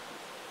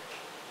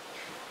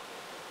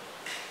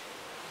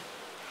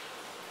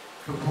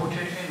 To put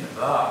it in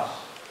verse,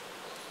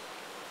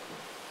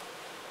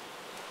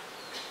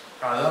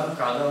 कदम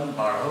कदम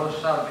बढ़ो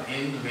सब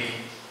हिंद भी,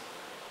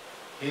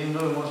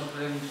 हिंदू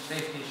मुस्लिम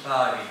सिख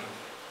ईसाई,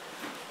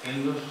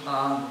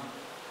 हिंदुस्तान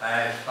है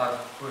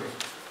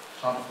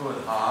सबको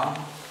धाम,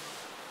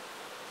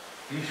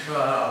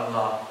 ईश्वर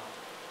अल्लाह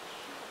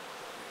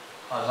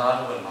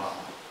हजारों नाम.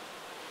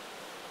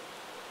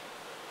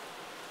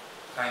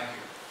 Thank you.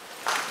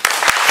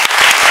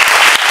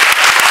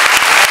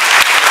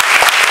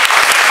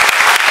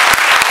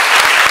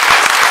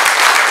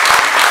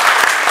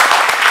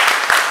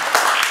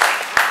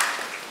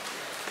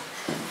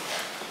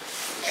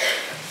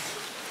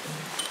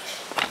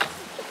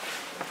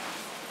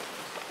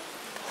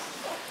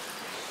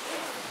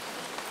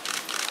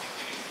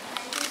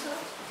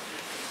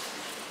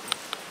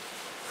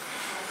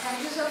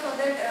 Thank you, sir, for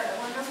that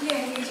wonderfully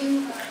engaging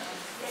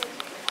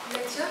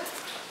lecture.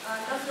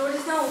 The floor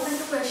is now open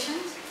to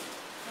questions.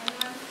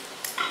 Anyone?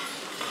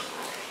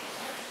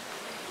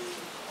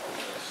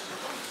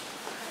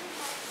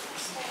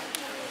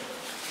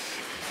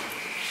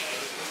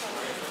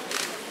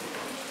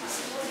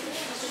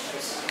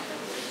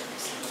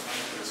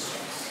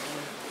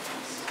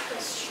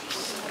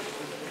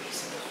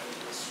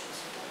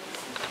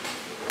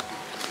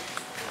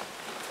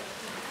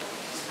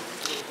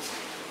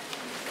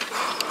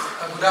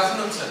 Good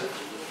afternoon, sir.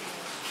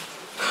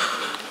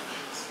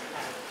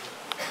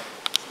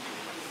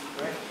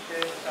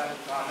 Questions and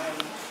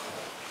comments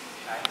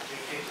and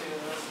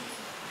criticisms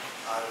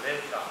are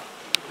welcome.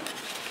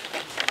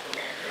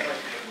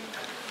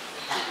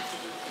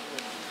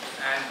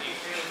 And if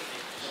you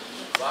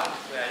want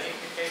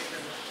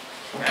clarification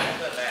at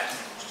the last,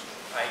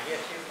 I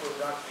guess you could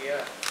not hear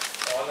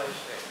all I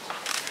said.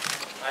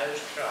 I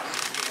will try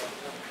to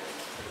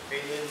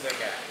fill in the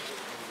gap.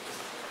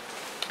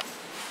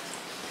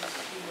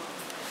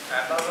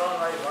 Above all,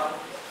 I want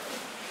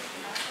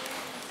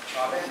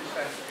comments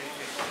and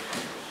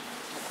criticisms,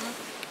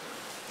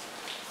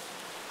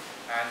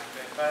 and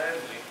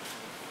preferably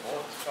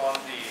both from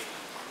the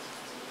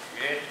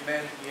great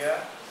men here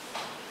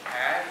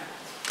and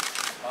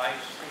my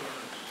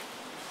students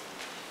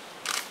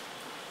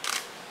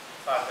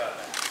further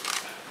than.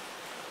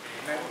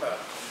 Remember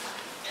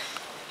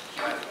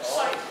that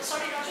all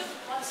Sorry, Rajat,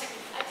 1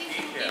 second. I think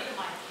you need teachers the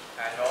mic.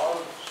 and all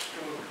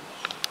students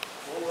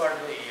over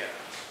the years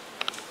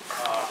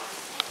are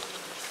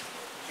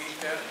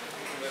teachers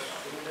to the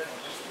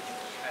students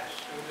and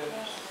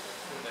students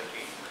to the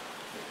teachers.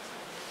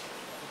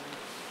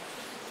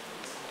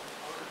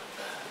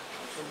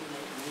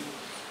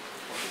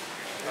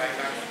 I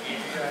can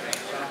give you an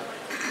example.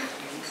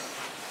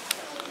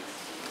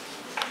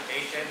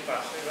 H.N.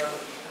 Percival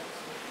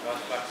was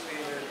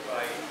succeeded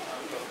by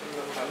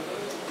Kuruvila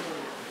Zachariah.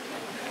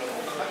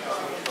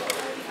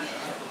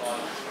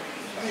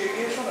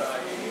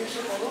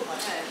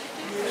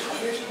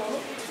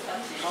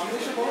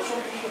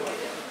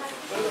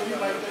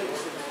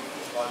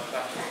 Was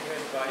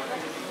succeeded by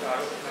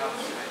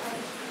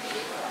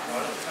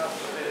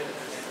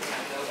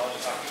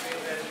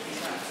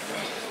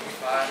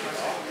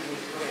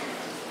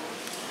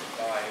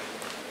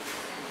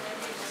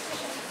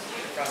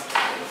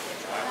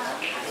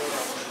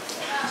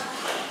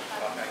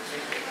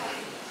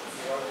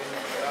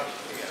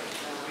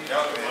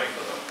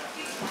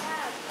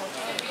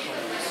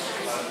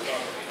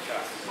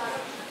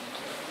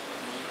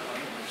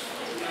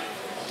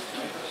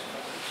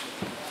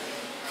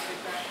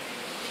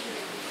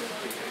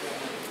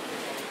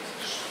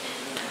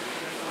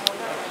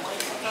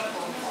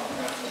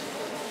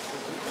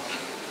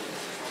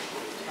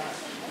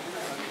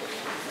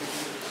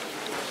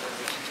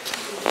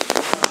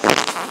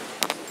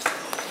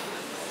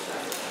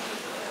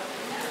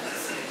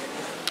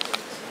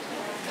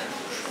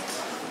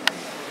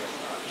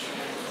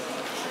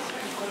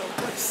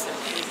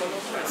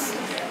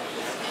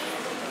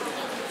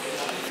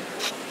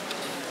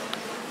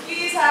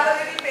Please have a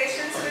little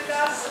patience with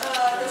us.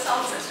 The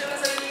sound system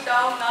is a little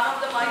down. None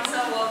of the mics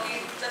are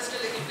working. Just a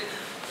little bit.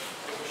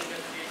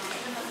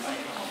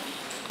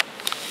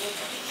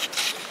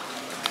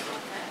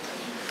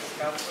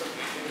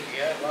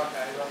 Hear what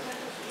I was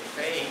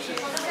saying.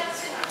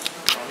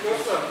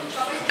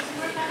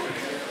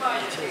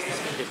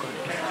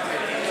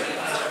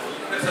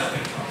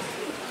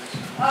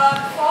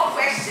 For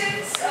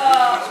questions,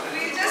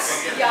 we'll just,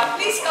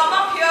 please come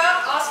up here,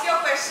 ask your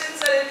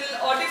questions a little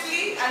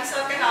audibly, and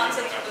sir can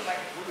answer through the mic.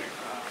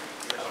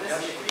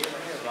 Just give me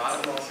one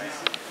moment.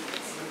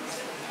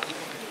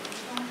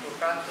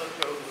 Kanta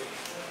told me,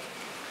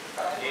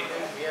 did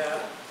you hear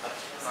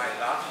my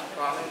last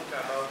comment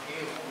about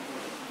you?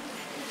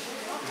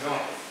 No.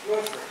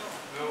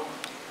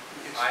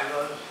 I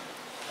was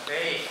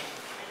saying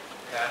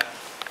that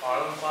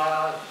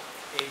Paramparas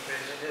in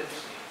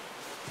presidency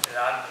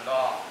run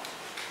long,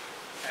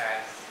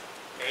 and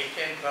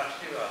Asian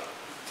Festival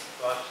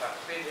was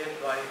succeeded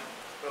by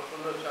Prof.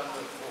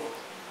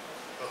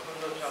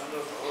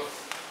 Chandra Ghosh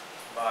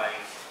by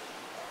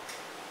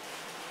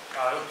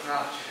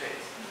Karuknath Sen,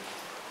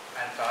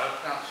 and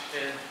Karuknath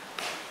Sen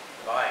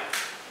by,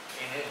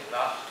 in his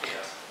last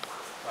year,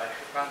 by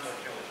Shukanta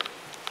Choudhury.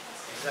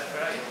 Is that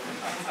right?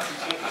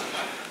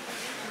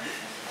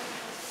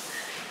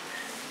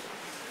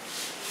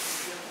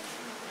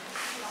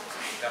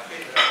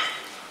 Rakendra,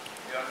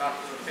 you are not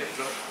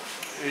Rakendra.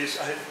 I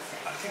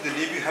think the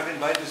name you have in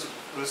mind is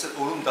Professor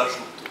Arun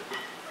Dasgupta,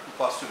 who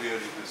passed away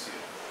early this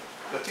year.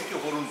 I think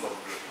you're Arun Babu.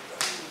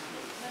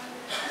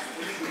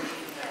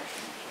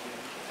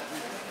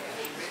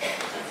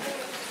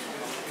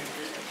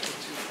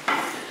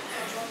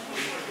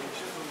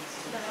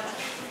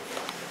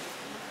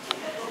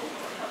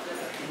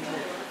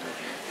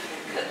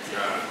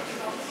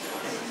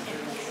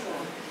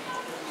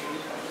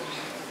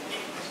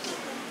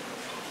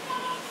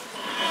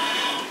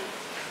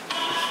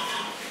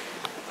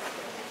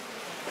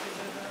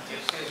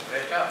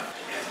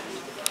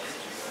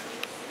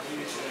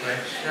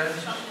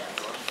 Questions,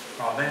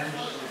 comments?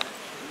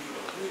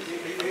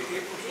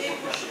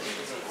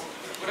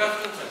 Good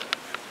afternoon, sir.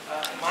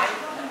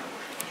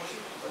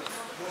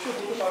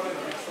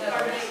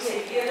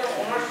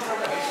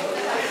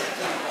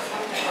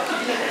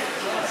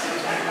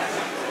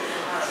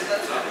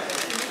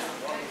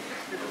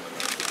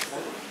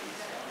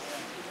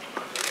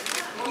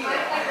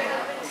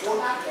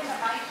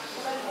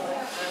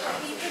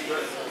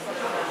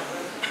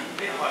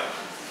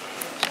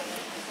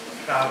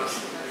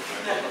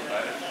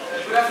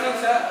 Good afternoon,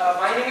 sir.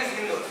 My name is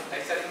Hindutva.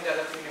 I study in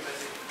Jalapur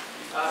University.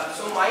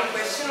 So my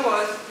question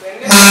was, when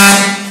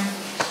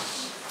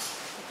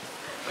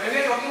we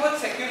are talking about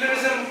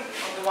secularism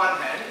on the one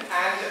hand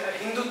and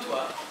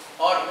Hindutva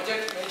or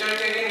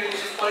majoritarian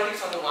religious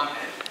politics on the one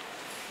hand,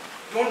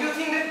 don't you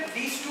think that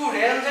these two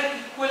realms are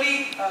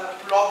equally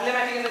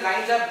problematic and the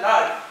lines are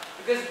blurred?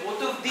 Because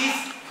both of these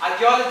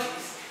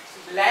ideologies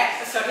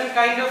lack a certain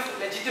kind of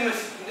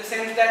legitimacy in the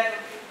sense that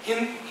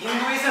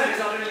Hinduism is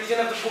not a religion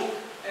of the book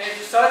and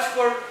it's a search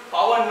for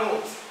power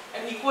nodes,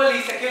 and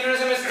equally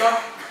secularism is not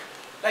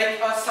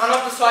like a son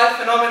of the soil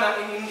phenomenon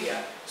in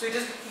India. So it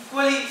is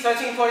equally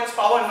searching for its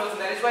power nodes, and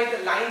that is why the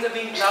lines are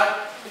being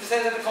blurred in the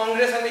sense that the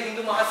Congress and the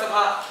Hindu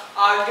Mahasabha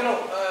are,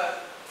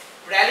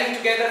 rallying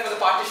together for the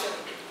partition,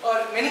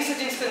 or many such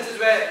instances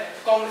where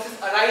Congress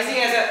is arising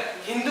as a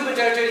Hindu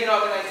majoritarian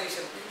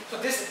organization. So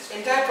this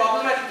entire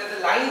problematic that the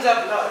lines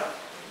are blurred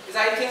is,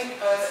 I think,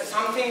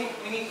 something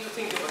we need to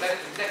think about. That's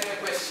exactly my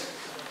question.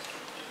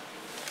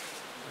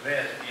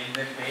 Well, in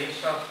the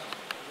case of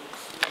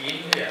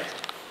India,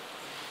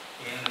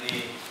 in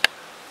the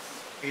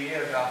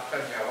period after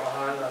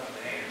Jawaharlal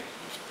Nehru,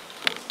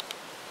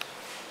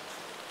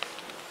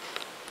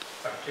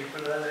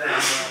 particularly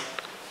under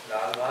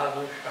Lal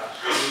Bahadur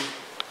Shastri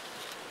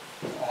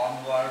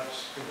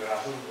onwards to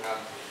Rahul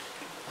Gandhi,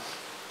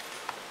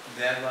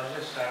 there was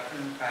a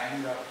certain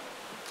kind of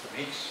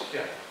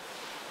mixture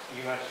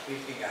you are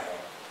speaking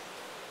about.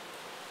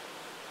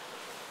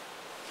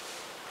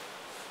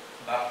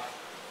 But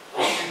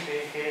if you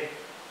take a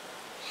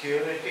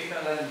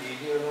theoretical and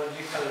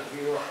ideological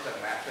view of the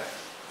matter,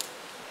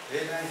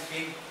 then I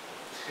think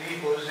three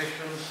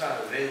positions are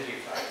well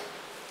defined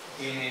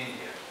in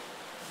India.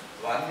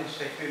 One is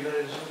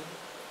secularism,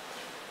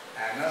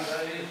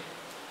 another is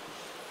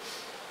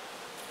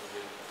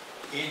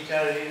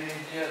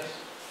interreligious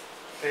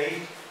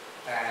faith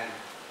and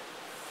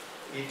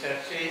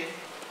interfaith,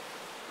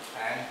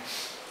 and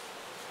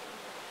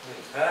the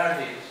third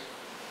is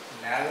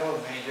narrow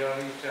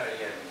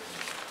majoritarianism.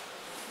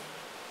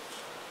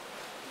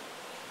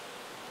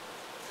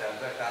 Does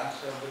that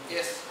answer the question?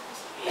 Yes.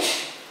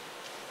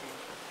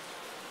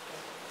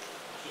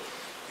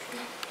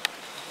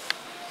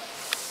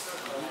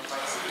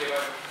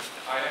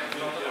 I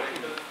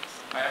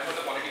am from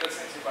the political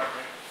science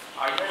department.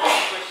 I have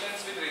some questions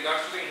with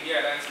regards to the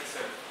India Alliance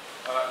itself.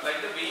 Like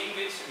the way in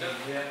which the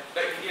India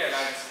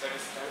Alliance that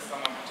has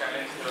come up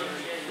challenge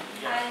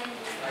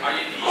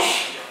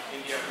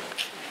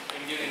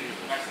Indian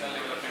National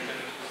Developmental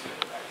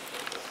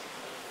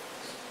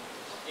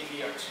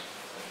India.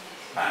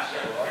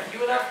 You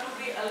will have to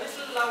be a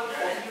little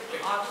louder and you will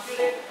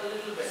articulate a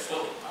little bit.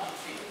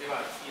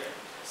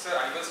 Sir,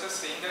 I was just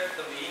saying that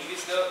the way in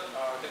which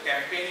the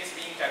campaign is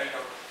being carried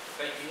out,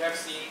 like we have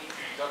seen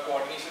the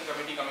coordination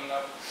committee coming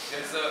up.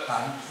 There's a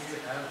Can't we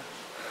have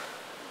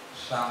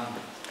some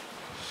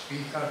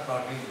speaker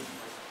talking?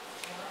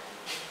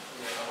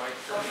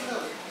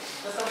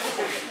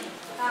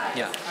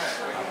 Yeah.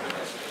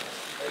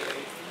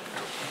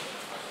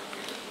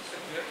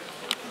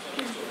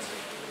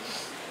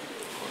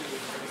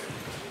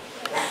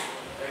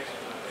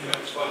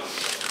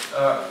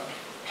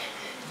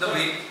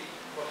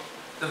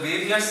 The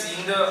way we are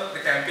seeing the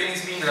campaign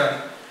is being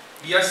run,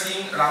 we are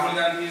seeing Rahul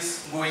Gandhi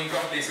is going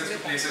from places to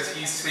places.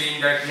 He's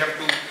saying that we have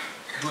to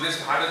do this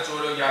Bharat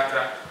Jodo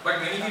Yatra. But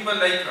many people,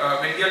 like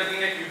when we are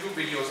looking at YouTube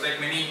videos, like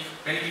many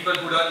people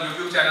who run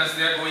YouTube channels,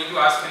 they are going to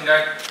ask him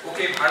that,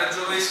 okay, Bharat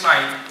Jodo is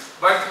fine,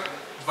 but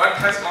what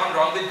has gone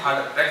wrong with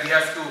Bharat that we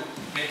have to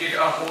make it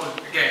a whole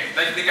again?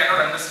 Like they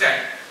cannot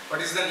understand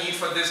what is the need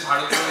for this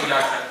Bharat Jodo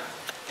Yatra.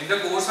 In the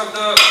course of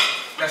the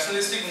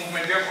nationalistic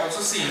movement, we have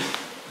also seen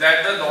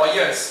that the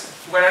lawyers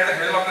who were at the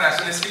helm of the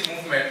nationalistic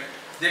movement,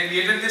 they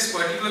created this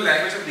particular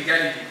language of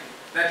legality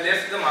that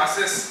left the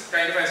masses,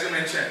 kind of as you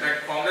mentioned,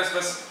 that Congress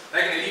was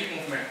like an elite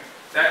movement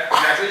that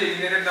gradually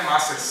alienated the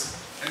masses.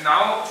 And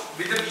now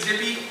with the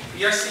BJP,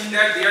 we are seeing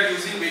that they are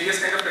using various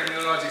kind of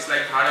terminologies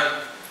like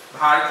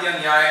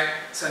Bharatiya Nyaya,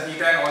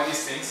 Sanhita and all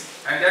these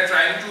things, and they are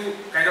trying to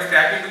kind of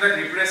tap into that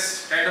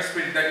repressed kind of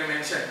spirit that you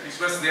mentioned, which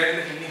was there in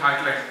the Hindi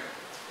heartland.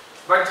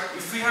 But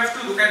if we have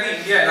to look at the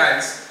India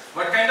Alliance,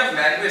 what kind of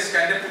language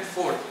can they put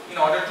forth in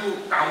order to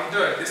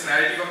counter this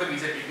narrative of the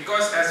BJP?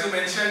 Because as you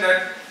mentioned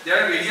that there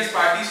are various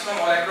parties from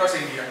all across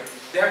India.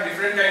 They have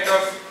different kind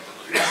of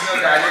regional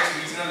dialects,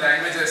 regional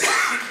languages,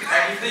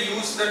 and if they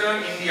use the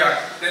term India,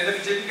 then the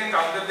BJP can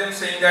counter them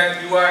saying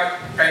that you are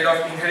kind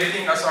of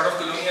inheriting a sort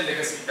of colonial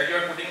legacy, that you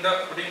are putting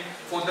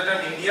forth the term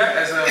India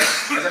as a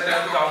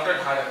term to counter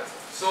Bharat.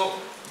 So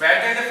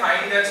where can they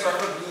find that sort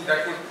of a glue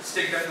that could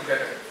stick them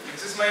together?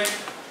 This is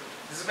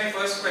my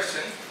first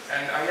question,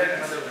 and I had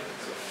another one.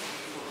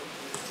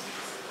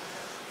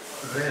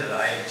 Well,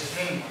 I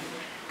think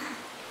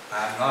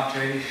I'm not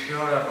very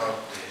sure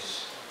about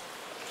this.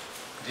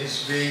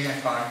 This being a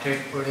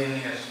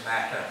contemporaneous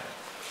matter,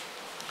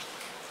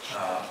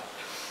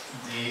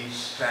 the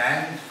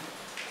stand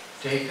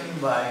taken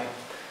by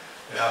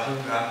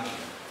Rahul Gandhi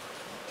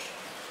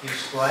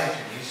is quite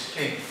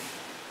distinct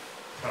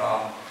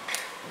from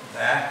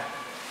that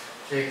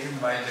taken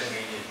by the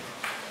BJP.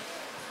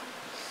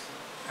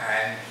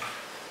 And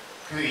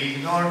to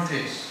ignore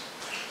this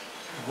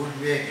would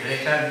be a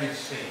greater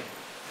mistake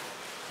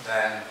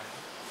than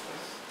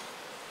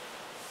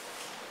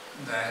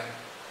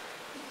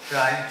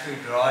trying to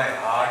draw a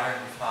hard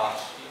and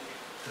fast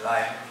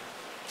line.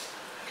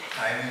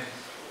 I mean,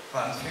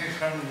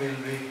 confusion will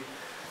be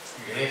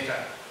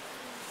greater.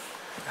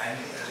 And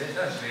let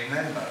us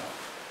remember,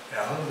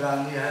 Rahul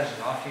Gandhi has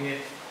not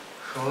yet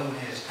shown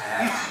his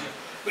hand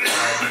by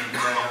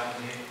Indira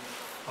Gandhi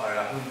or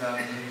Rahul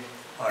Gandhi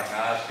or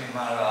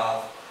Narasimha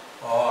Rao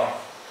or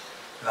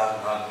Lal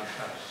Bahadur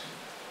Shastri.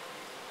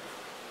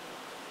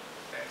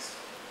 Thanks.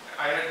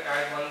 I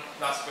had one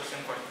last question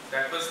for you.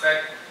 That was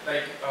that,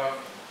 like,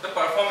 the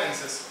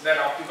performances that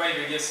occupy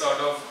various sort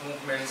of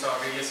movements or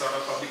various sort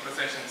of public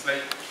processions.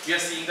 Like, we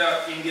are seeing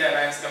the India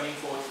Alliance coming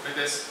forth with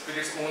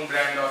its own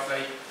brand of,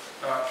 like,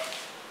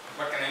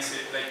 what can I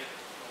say, like,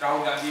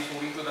 Rahul Gandhi is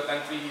moving to the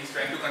country, he is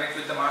trying to connect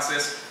with the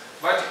masses.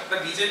 But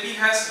the BJP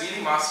has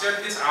really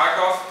mastered this art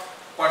of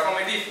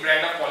performative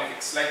brand of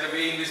politics, like the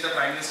way in which the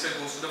Prime Minister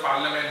goes to the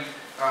Parliament,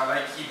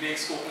 like he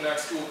breaks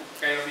coconuts to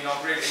kind of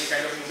inaugurate any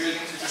kind of new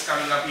buildings which is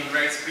coming up, he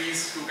invites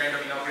priests to kind of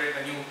inaugurate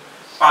the new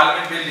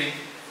Parliament building.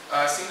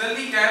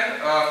 Similarly,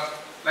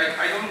 like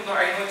I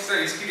know it's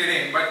a risky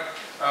terrain, but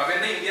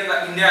when the India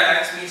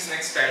Alliance meets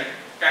next time,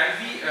 can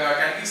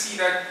we see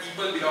that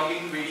people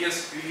belonging to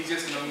various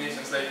religious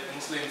denominations like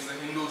Muslims, the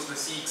Hindus, the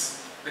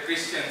Sikhs, the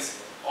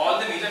Christians, all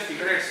the major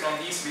figureheads from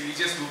these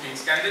religious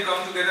groupings, can they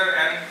come together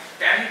and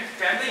can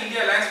the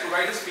India Alliance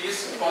provide a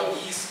space for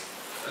these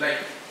like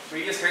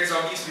various heads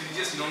of these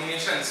religious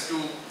denominations to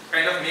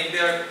kind of make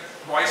their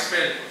voice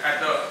felt at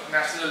the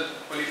national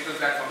political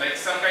platform, like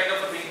some kind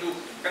of a thing to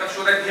kind of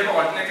show that we have an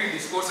alternative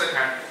discourse at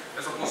hand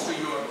as opposed to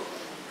your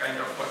kind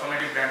of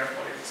performative brand of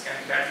politics. Can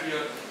that be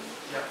a,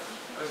 yeah,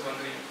 I was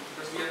wondering,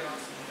 because we are not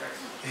seeing that.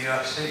 You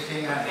are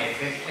seeking an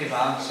effective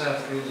answer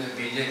to the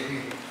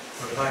BJP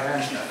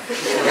propaganda.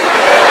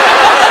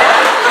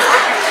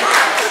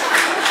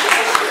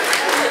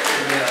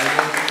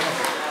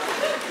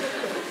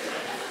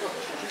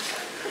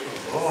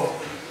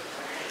 Vote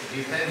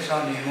depends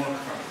on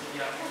emotion,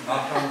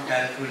 not on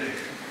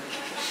calculation.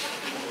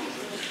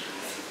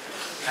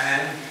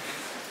 And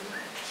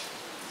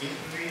if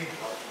we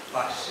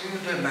pursue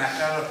the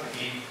matter of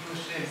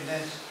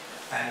inclusiveness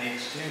and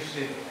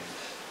exclusiveness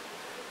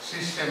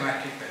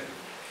systematically,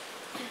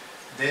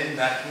 then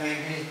that may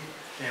be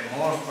a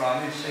more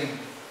promising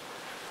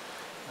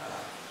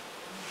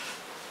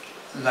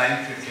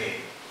line to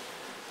take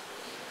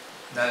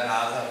than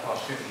other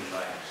possible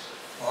lines.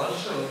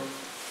 Also,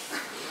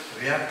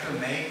 we have to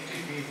make the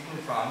people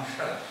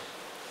conscious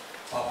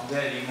of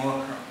their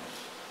emotions.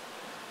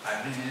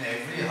 I mean, in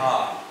every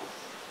heart,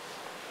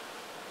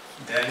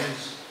 there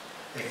is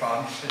a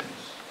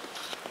conscience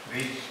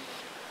which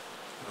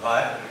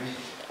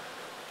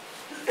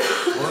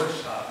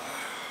works up,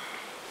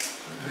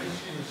 which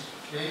is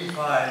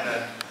terrified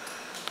and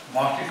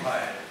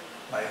mortified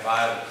by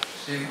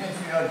violence, even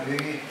if you are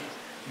doing it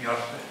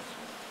yourself.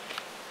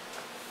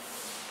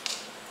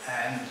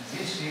 And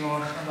this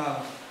emotional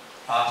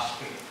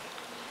aspect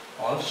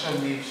also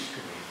needs to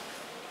be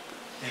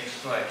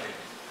exploited.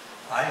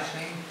 I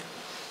think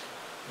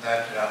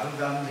that Rahul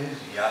Gandhi's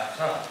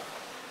yatra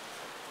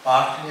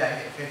partly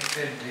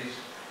affected this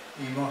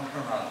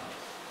emotional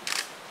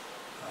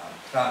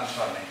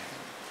transformation,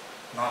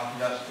 not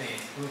just the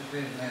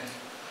inclusiveness,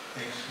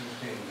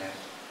 exclusiveness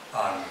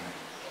argument.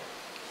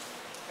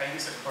 Thank you,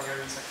 sir, for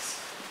your insights.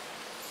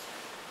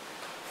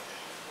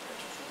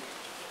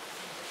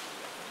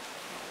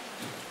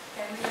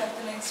 Can we have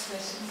the next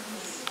question,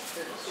 please?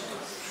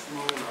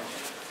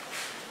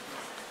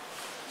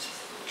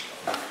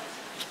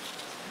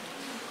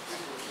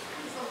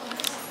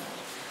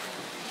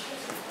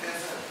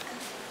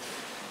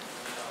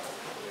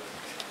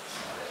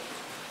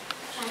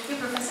 Thank you,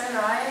 Professor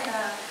Roy.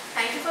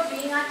 Thank you for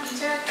being our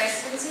teacher at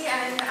presidency,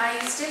 and I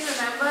still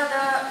remember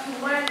the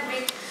humor and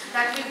wit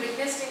that we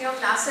witnessed in your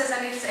classes,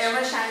 and it's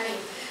ever shining.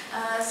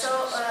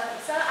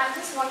 Sir, I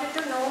just wanted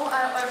to know,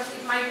 or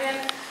it might be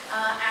an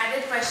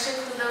added question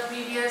to the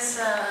previous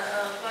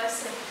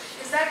person,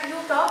 is that you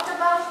talked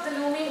about the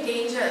looming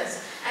dangers,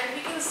 and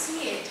we can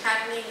see it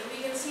happening.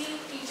 We can see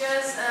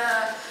teachers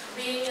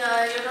being,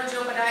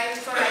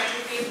 jeopardized for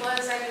writing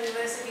papers at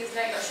universities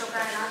like Ashoka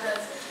and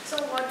others. So,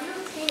 what do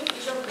you think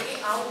is a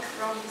way out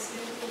from this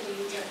looming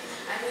danger?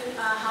 I mean,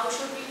 how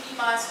should we keep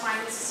our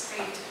spines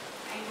straight?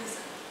 Thank you,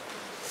 sir.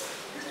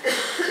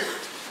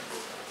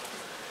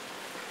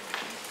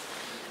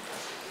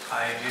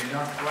 I did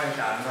not quite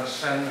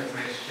understand the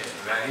question.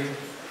 Were you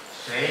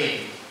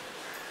saying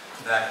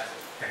that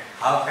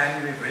how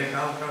can we break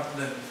out of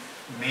the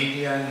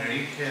media and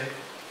reach a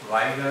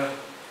wider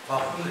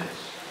populace?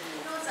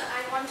 No, sir,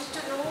 I wanted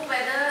to know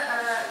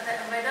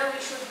whether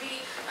we should be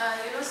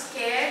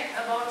scared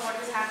about what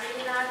is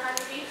happening in our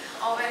country,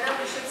 or whether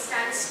we should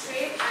stand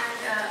straight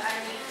and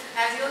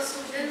as your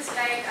students,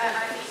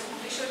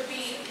 we should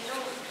be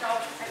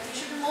we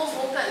should be more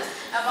vocal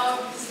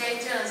about these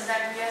dangers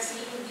that we are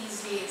seeing these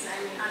days. I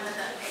mean, under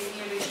the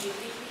NDA regime,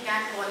 if we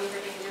can call it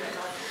a danger at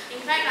all. In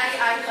fact,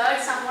 I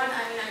heard someone,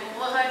 I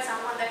overheard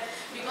someone that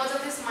because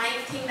of this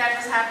mic thing that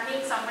was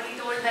happening, somebody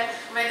told that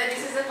whether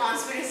this is a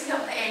conspiracy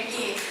of the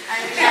NDA. This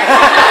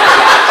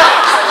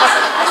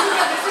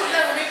is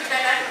the whip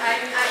that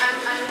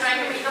I'm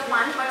trying to make a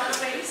pun, but on a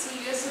very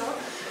serious note,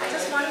 I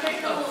just wanted to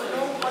know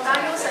what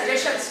are your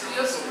suggestions to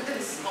your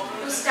students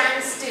to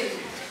stand still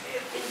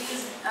in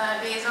these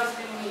days of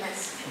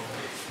gloominess.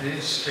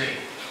 Please stay.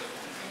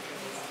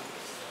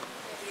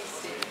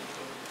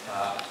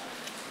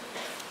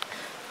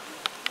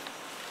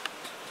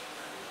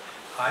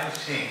 I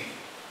think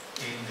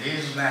in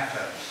these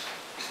matters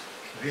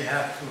we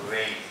have to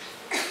wait.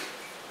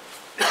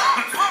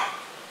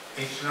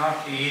 It's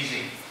not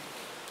easy.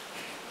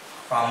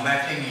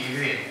 Combating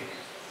evil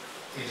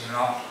is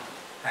not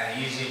an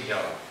easy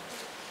job.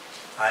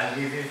 I'll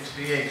give you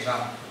 3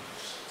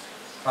 examples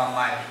from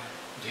my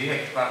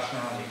direct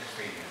personal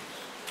experience.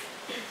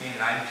 In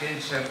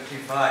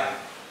 1975,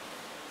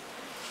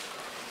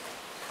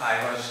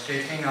 I was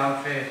taking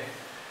out a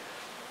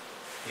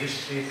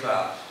history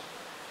class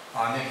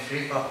on a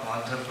trip of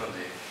Madhya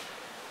Pradesh,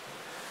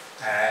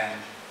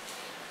 and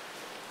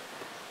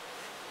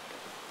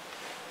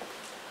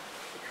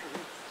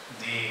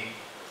the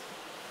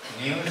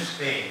news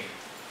came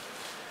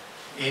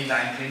in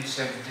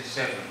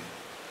 1977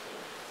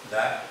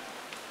 that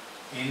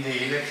in the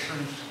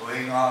elections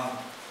going on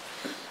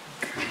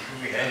to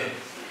be held,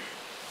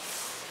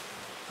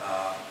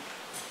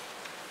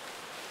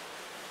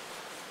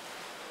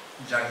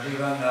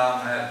 Jagjivan Ram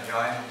had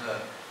joined the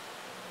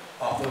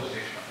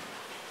opposition,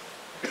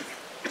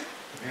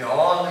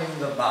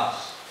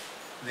 bus,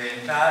 the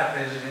entire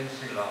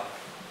presidency lot.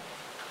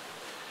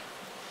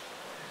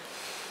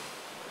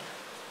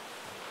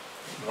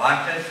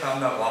 Wanted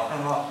from the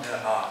bottom of their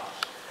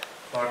hearts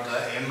for the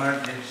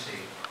emergency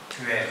to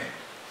end.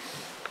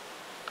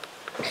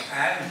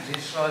 And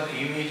this was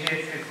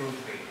immediately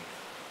fulfilled.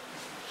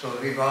 So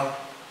we got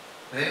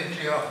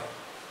plenty of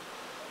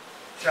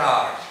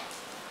charge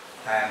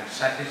and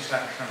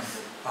satisfaction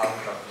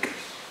out of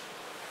this.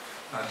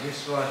 Now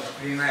this was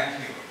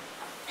premature.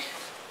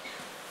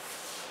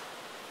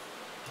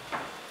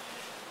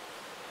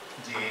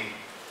 The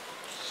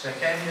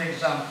second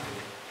example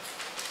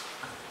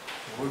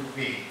would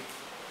be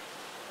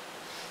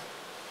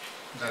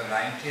the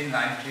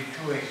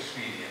 1992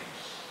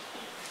 experience.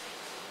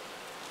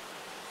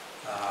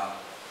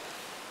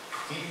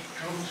 It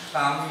took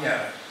some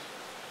years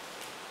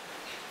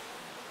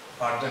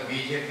for the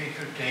BJP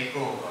to take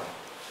over,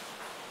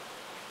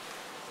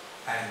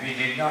 and we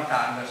did not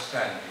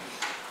understand it.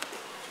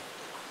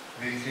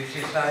 We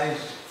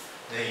criticized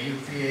the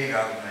UPA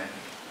government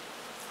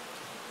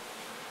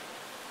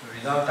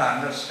without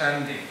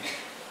understanding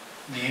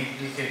the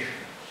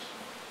implications.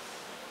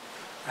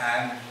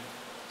 And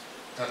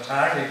the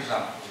third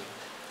example,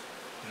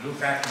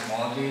 look at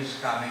Modi's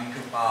coming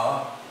to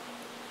power,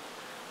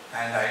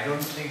 and I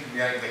don't think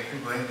we are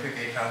going to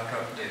get out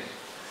of this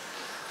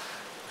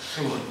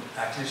soon,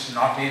 at least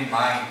not in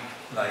my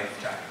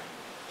lifetime.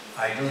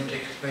 I don't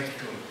expect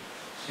to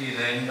see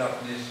the end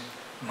of this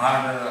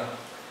murder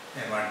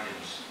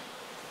emergency.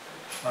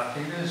 But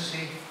we will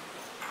see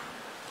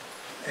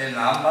a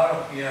number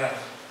of years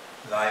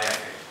lie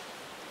ahead.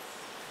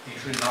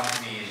 It will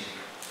not be easy.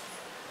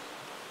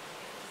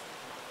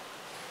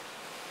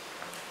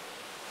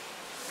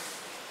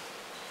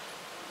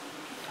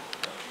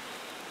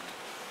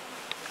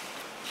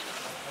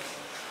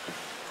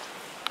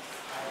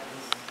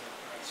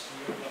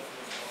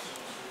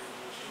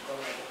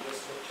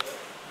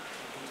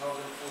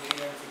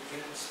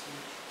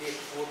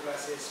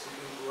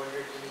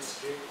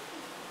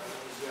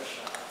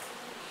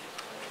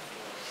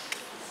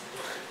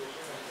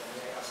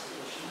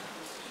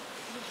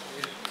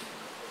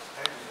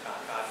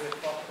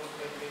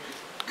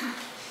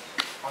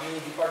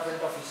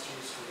 Department of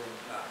History student.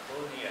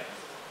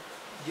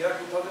 Year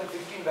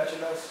 2015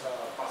 bachelor's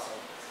pass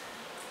out.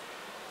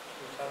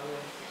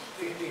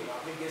 2015.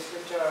 आपने guest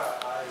lecture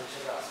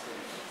हिसाब ask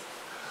करें.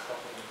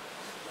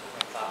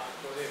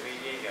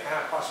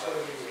 हाँ pass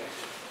करे भी है.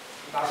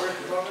 आपने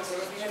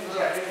 2017 में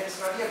मुझे attendance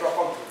ना दिया drop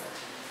out हुआ.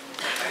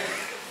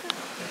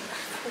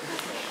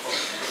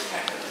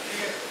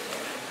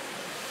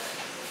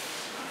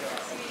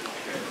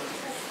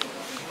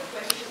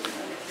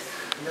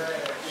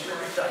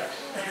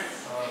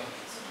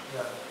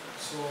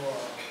 So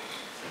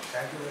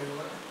thank you very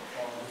much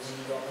for giving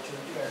me the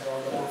opportunity and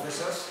all the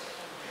professors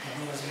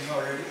who has been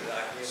already.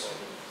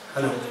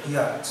 Hello,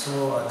 yeah,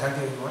 so thank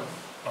you everyone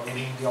for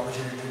giving me the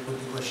opportunity to put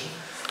the question.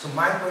 So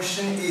my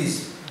question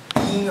is,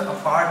 being a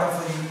part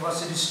of a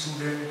university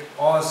student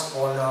or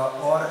scholar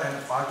or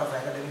a part of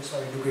academics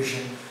or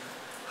education,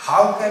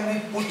 how can we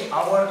put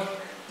our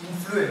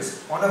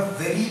influence on a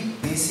very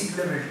basic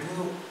level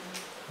to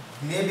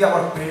maybe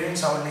our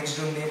parents, our next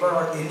door neighbor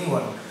or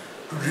anyone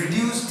to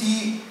reduce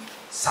the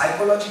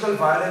psychological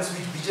violence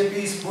which BJP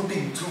is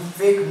putting through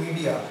fake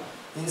media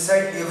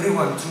inside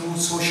everyone, through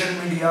social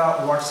media,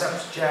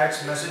 WhatsApp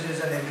chats,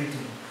 messages and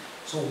everything.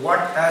 So what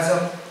as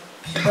a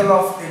people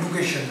of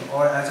education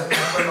or as a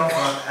people of,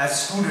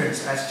 as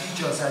students, as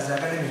teachers, as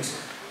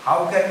academics,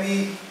 how can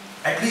we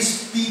at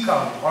least speak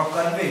out or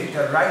convey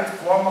the right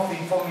form of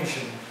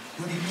information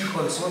to the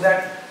people so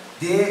that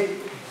they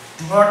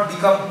do not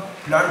become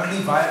bluntly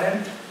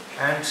violent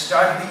and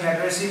start being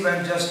aggressive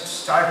and just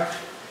start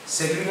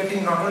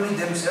segregating not only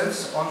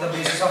themselves on the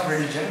basis of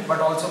religion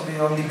but also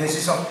on the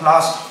basis of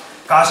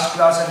caste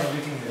class and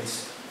everything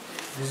else.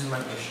 This is my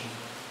question.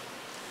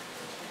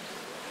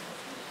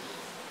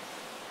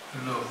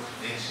 Look,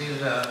 this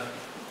is a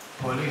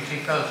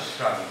political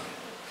struggle,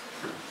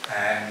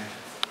 and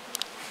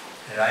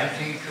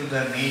writing to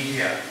the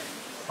media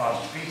or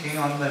speaking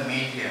on the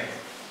media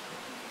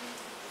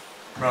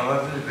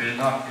probably will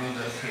not do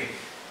the trick.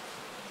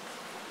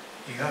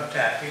 You have to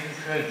appeal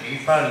to a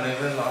deeper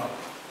level of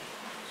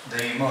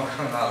the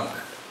emotional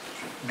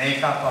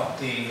makeup of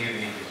the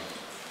individual.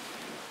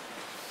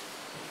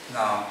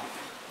 Now,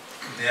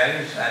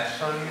 there is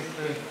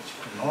absolutely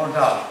no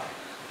doubt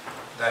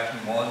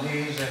that Modi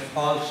is a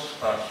false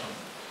person.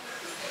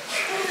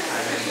 I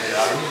mean, the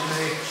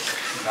revolutionary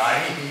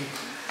gari he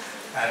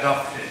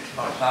adopted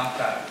for some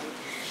time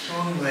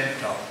soon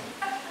went off.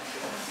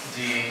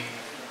 The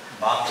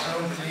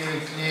bathroom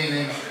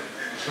cleaning,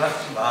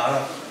 Swachh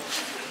Bharat,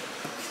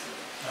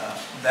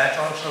 that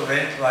also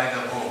went by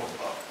the board.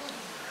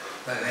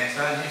 The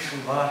Netaji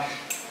Subhash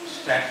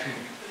statue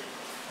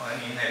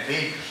in a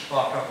big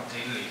spot of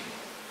Delhi,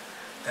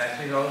 that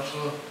is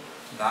also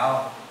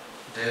now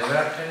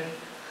deserted,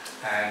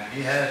 and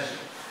he has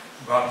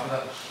got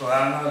the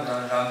Swarna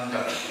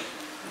Dandar,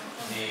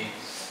 the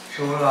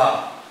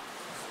Chola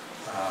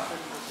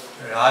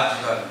Raj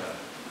Dandar.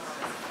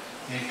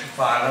 into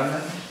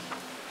Parliament,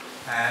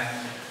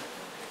 and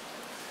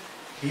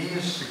he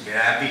is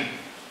grabby.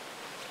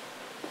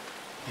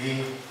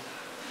 He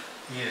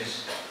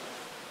is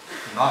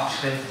not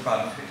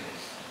self-confident.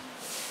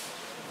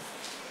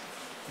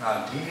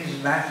 Now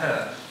these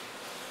matters,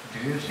 do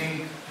you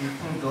think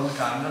people don't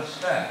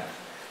understand?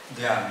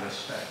 They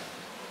understand.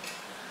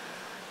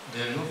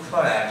 They look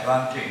for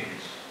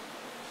advantages.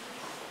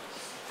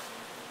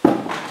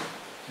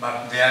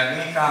 But there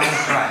may come a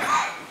time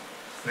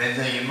when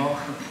the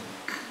emotion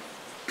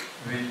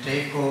will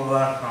take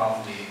over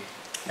from the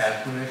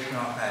calculation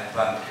of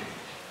advantage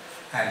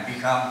and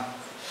become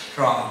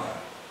stronger.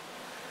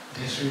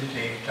 This will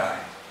take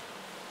time.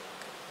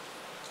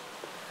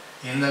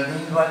 In the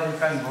meanwhile, you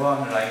can go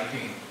on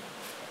writing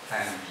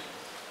and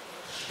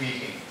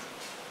speaking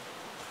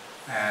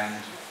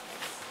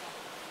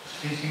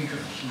to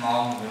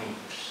small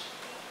groups,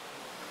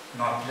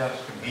 not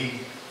just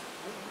big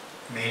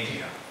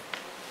media.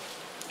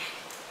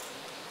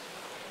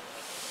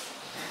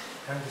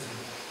 Thank you, sir.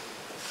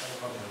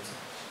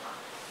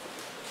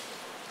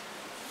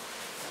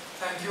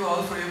 Thank you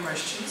all for your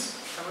questions.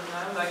 I would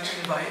now like to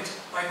invite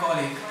my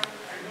colleague.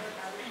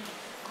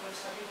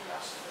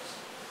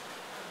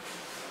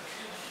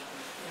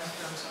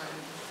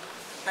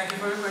 Thank you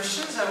for your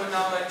questions. I would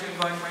now like to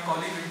invite my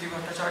colleague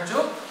Rajat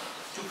Kanta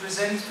to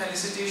present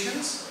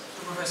felicitations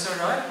to Professor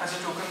Roy as a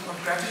token of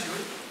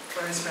gratitude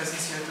for his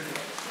presence here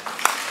today.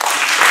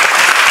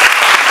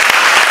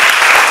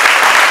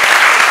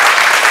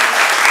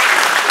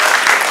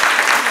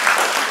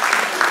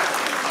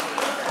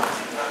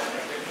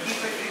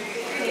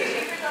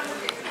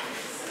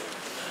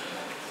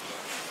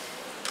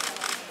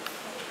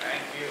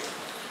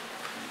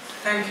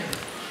 Thank you.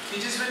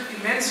 It is with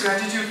immense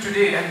gratitude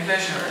today and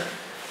pleasure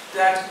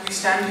that we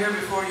stand here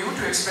before you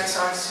to express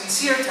our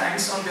sincere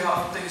thanks on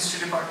behalf of the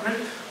History Department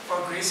for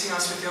gracing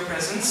us with your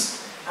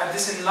presence at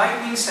this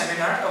enlightening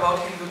seminar about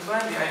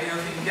Hindutva and the idea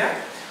of India.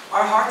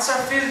 Our hearts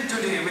are filled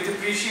today with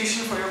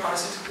appreciation for your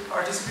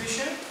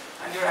participation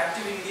and your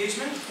active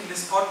engagement in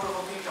this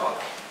thought-provoking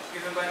talk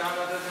given by none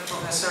other than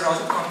Professor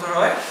Rajat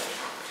Kanta.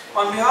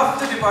 On behalf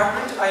of the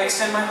department, I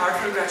extend my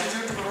heartfelt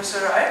gratitude to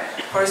Professor Rai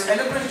for his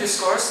eloquent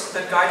discourse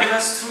that guided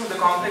us through the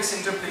complex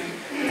interplay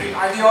between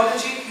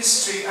ideology,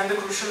 history, and the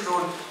crucial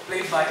role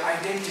played by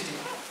identity.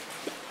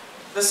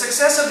 The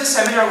success of this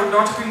seminar would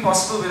not have been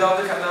possible without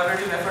the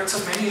collaborative efforts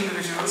of many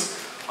individuals.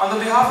 On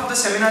the behalf of the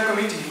seminar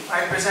committee,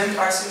 I present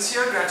our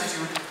sincere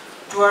gratitude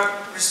to our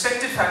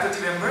respective faculty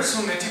members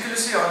who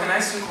meticulously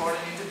organized and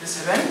coordinated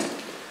this event.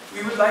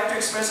 We would like to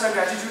express our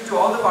gratitude to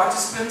all the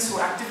participants who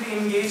actively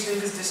engaged in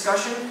this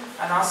discussion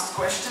and asked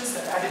questions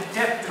that added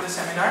depth to the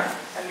seminar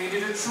and made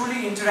it a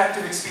truly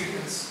interactive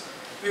experience.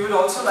 We would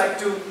also like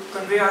to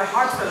convey our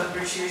heartfelt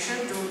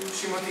appreciation to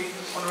Srimati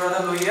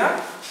Anuradha Lohiya,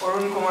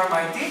 Arun Kumar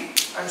Maiti,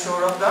 and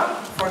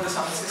Shourabda for the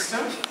sound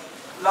system.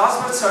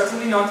 Last but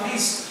certainly not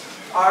least,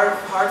 our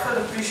heartfelt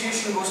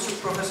appreciation goes to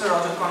Professor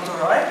Rajat Kanta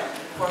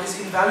for his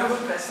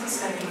invaluable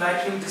presence and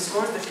enlightening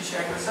discourse that he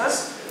shared with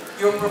us.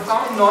 Your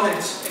profound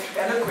knowledge,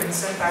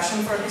 eloquence, and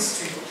passion for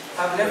history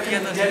have left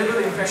an indelible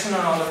impression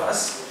on all of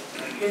us.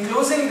 In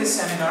closing this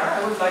seminar,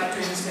 I would like to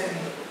extend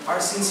our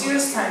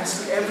sincerest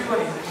thanks to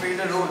everybody who played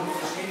a role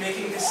in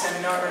making this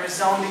seminar a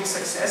resounding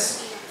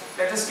success.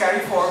 Let us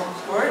carry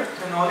forward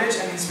the knowledge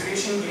and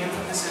inspiration gained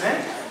from this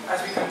event as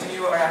we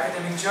continue our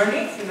academic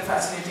journey in the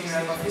fascinating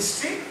realm of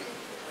history.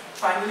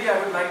 Finally, I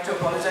would like to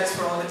apologize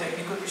for all the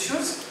technical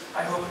issues.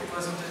 I hope it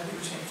wasn't a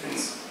huge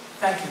hindrance.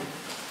 Thank you.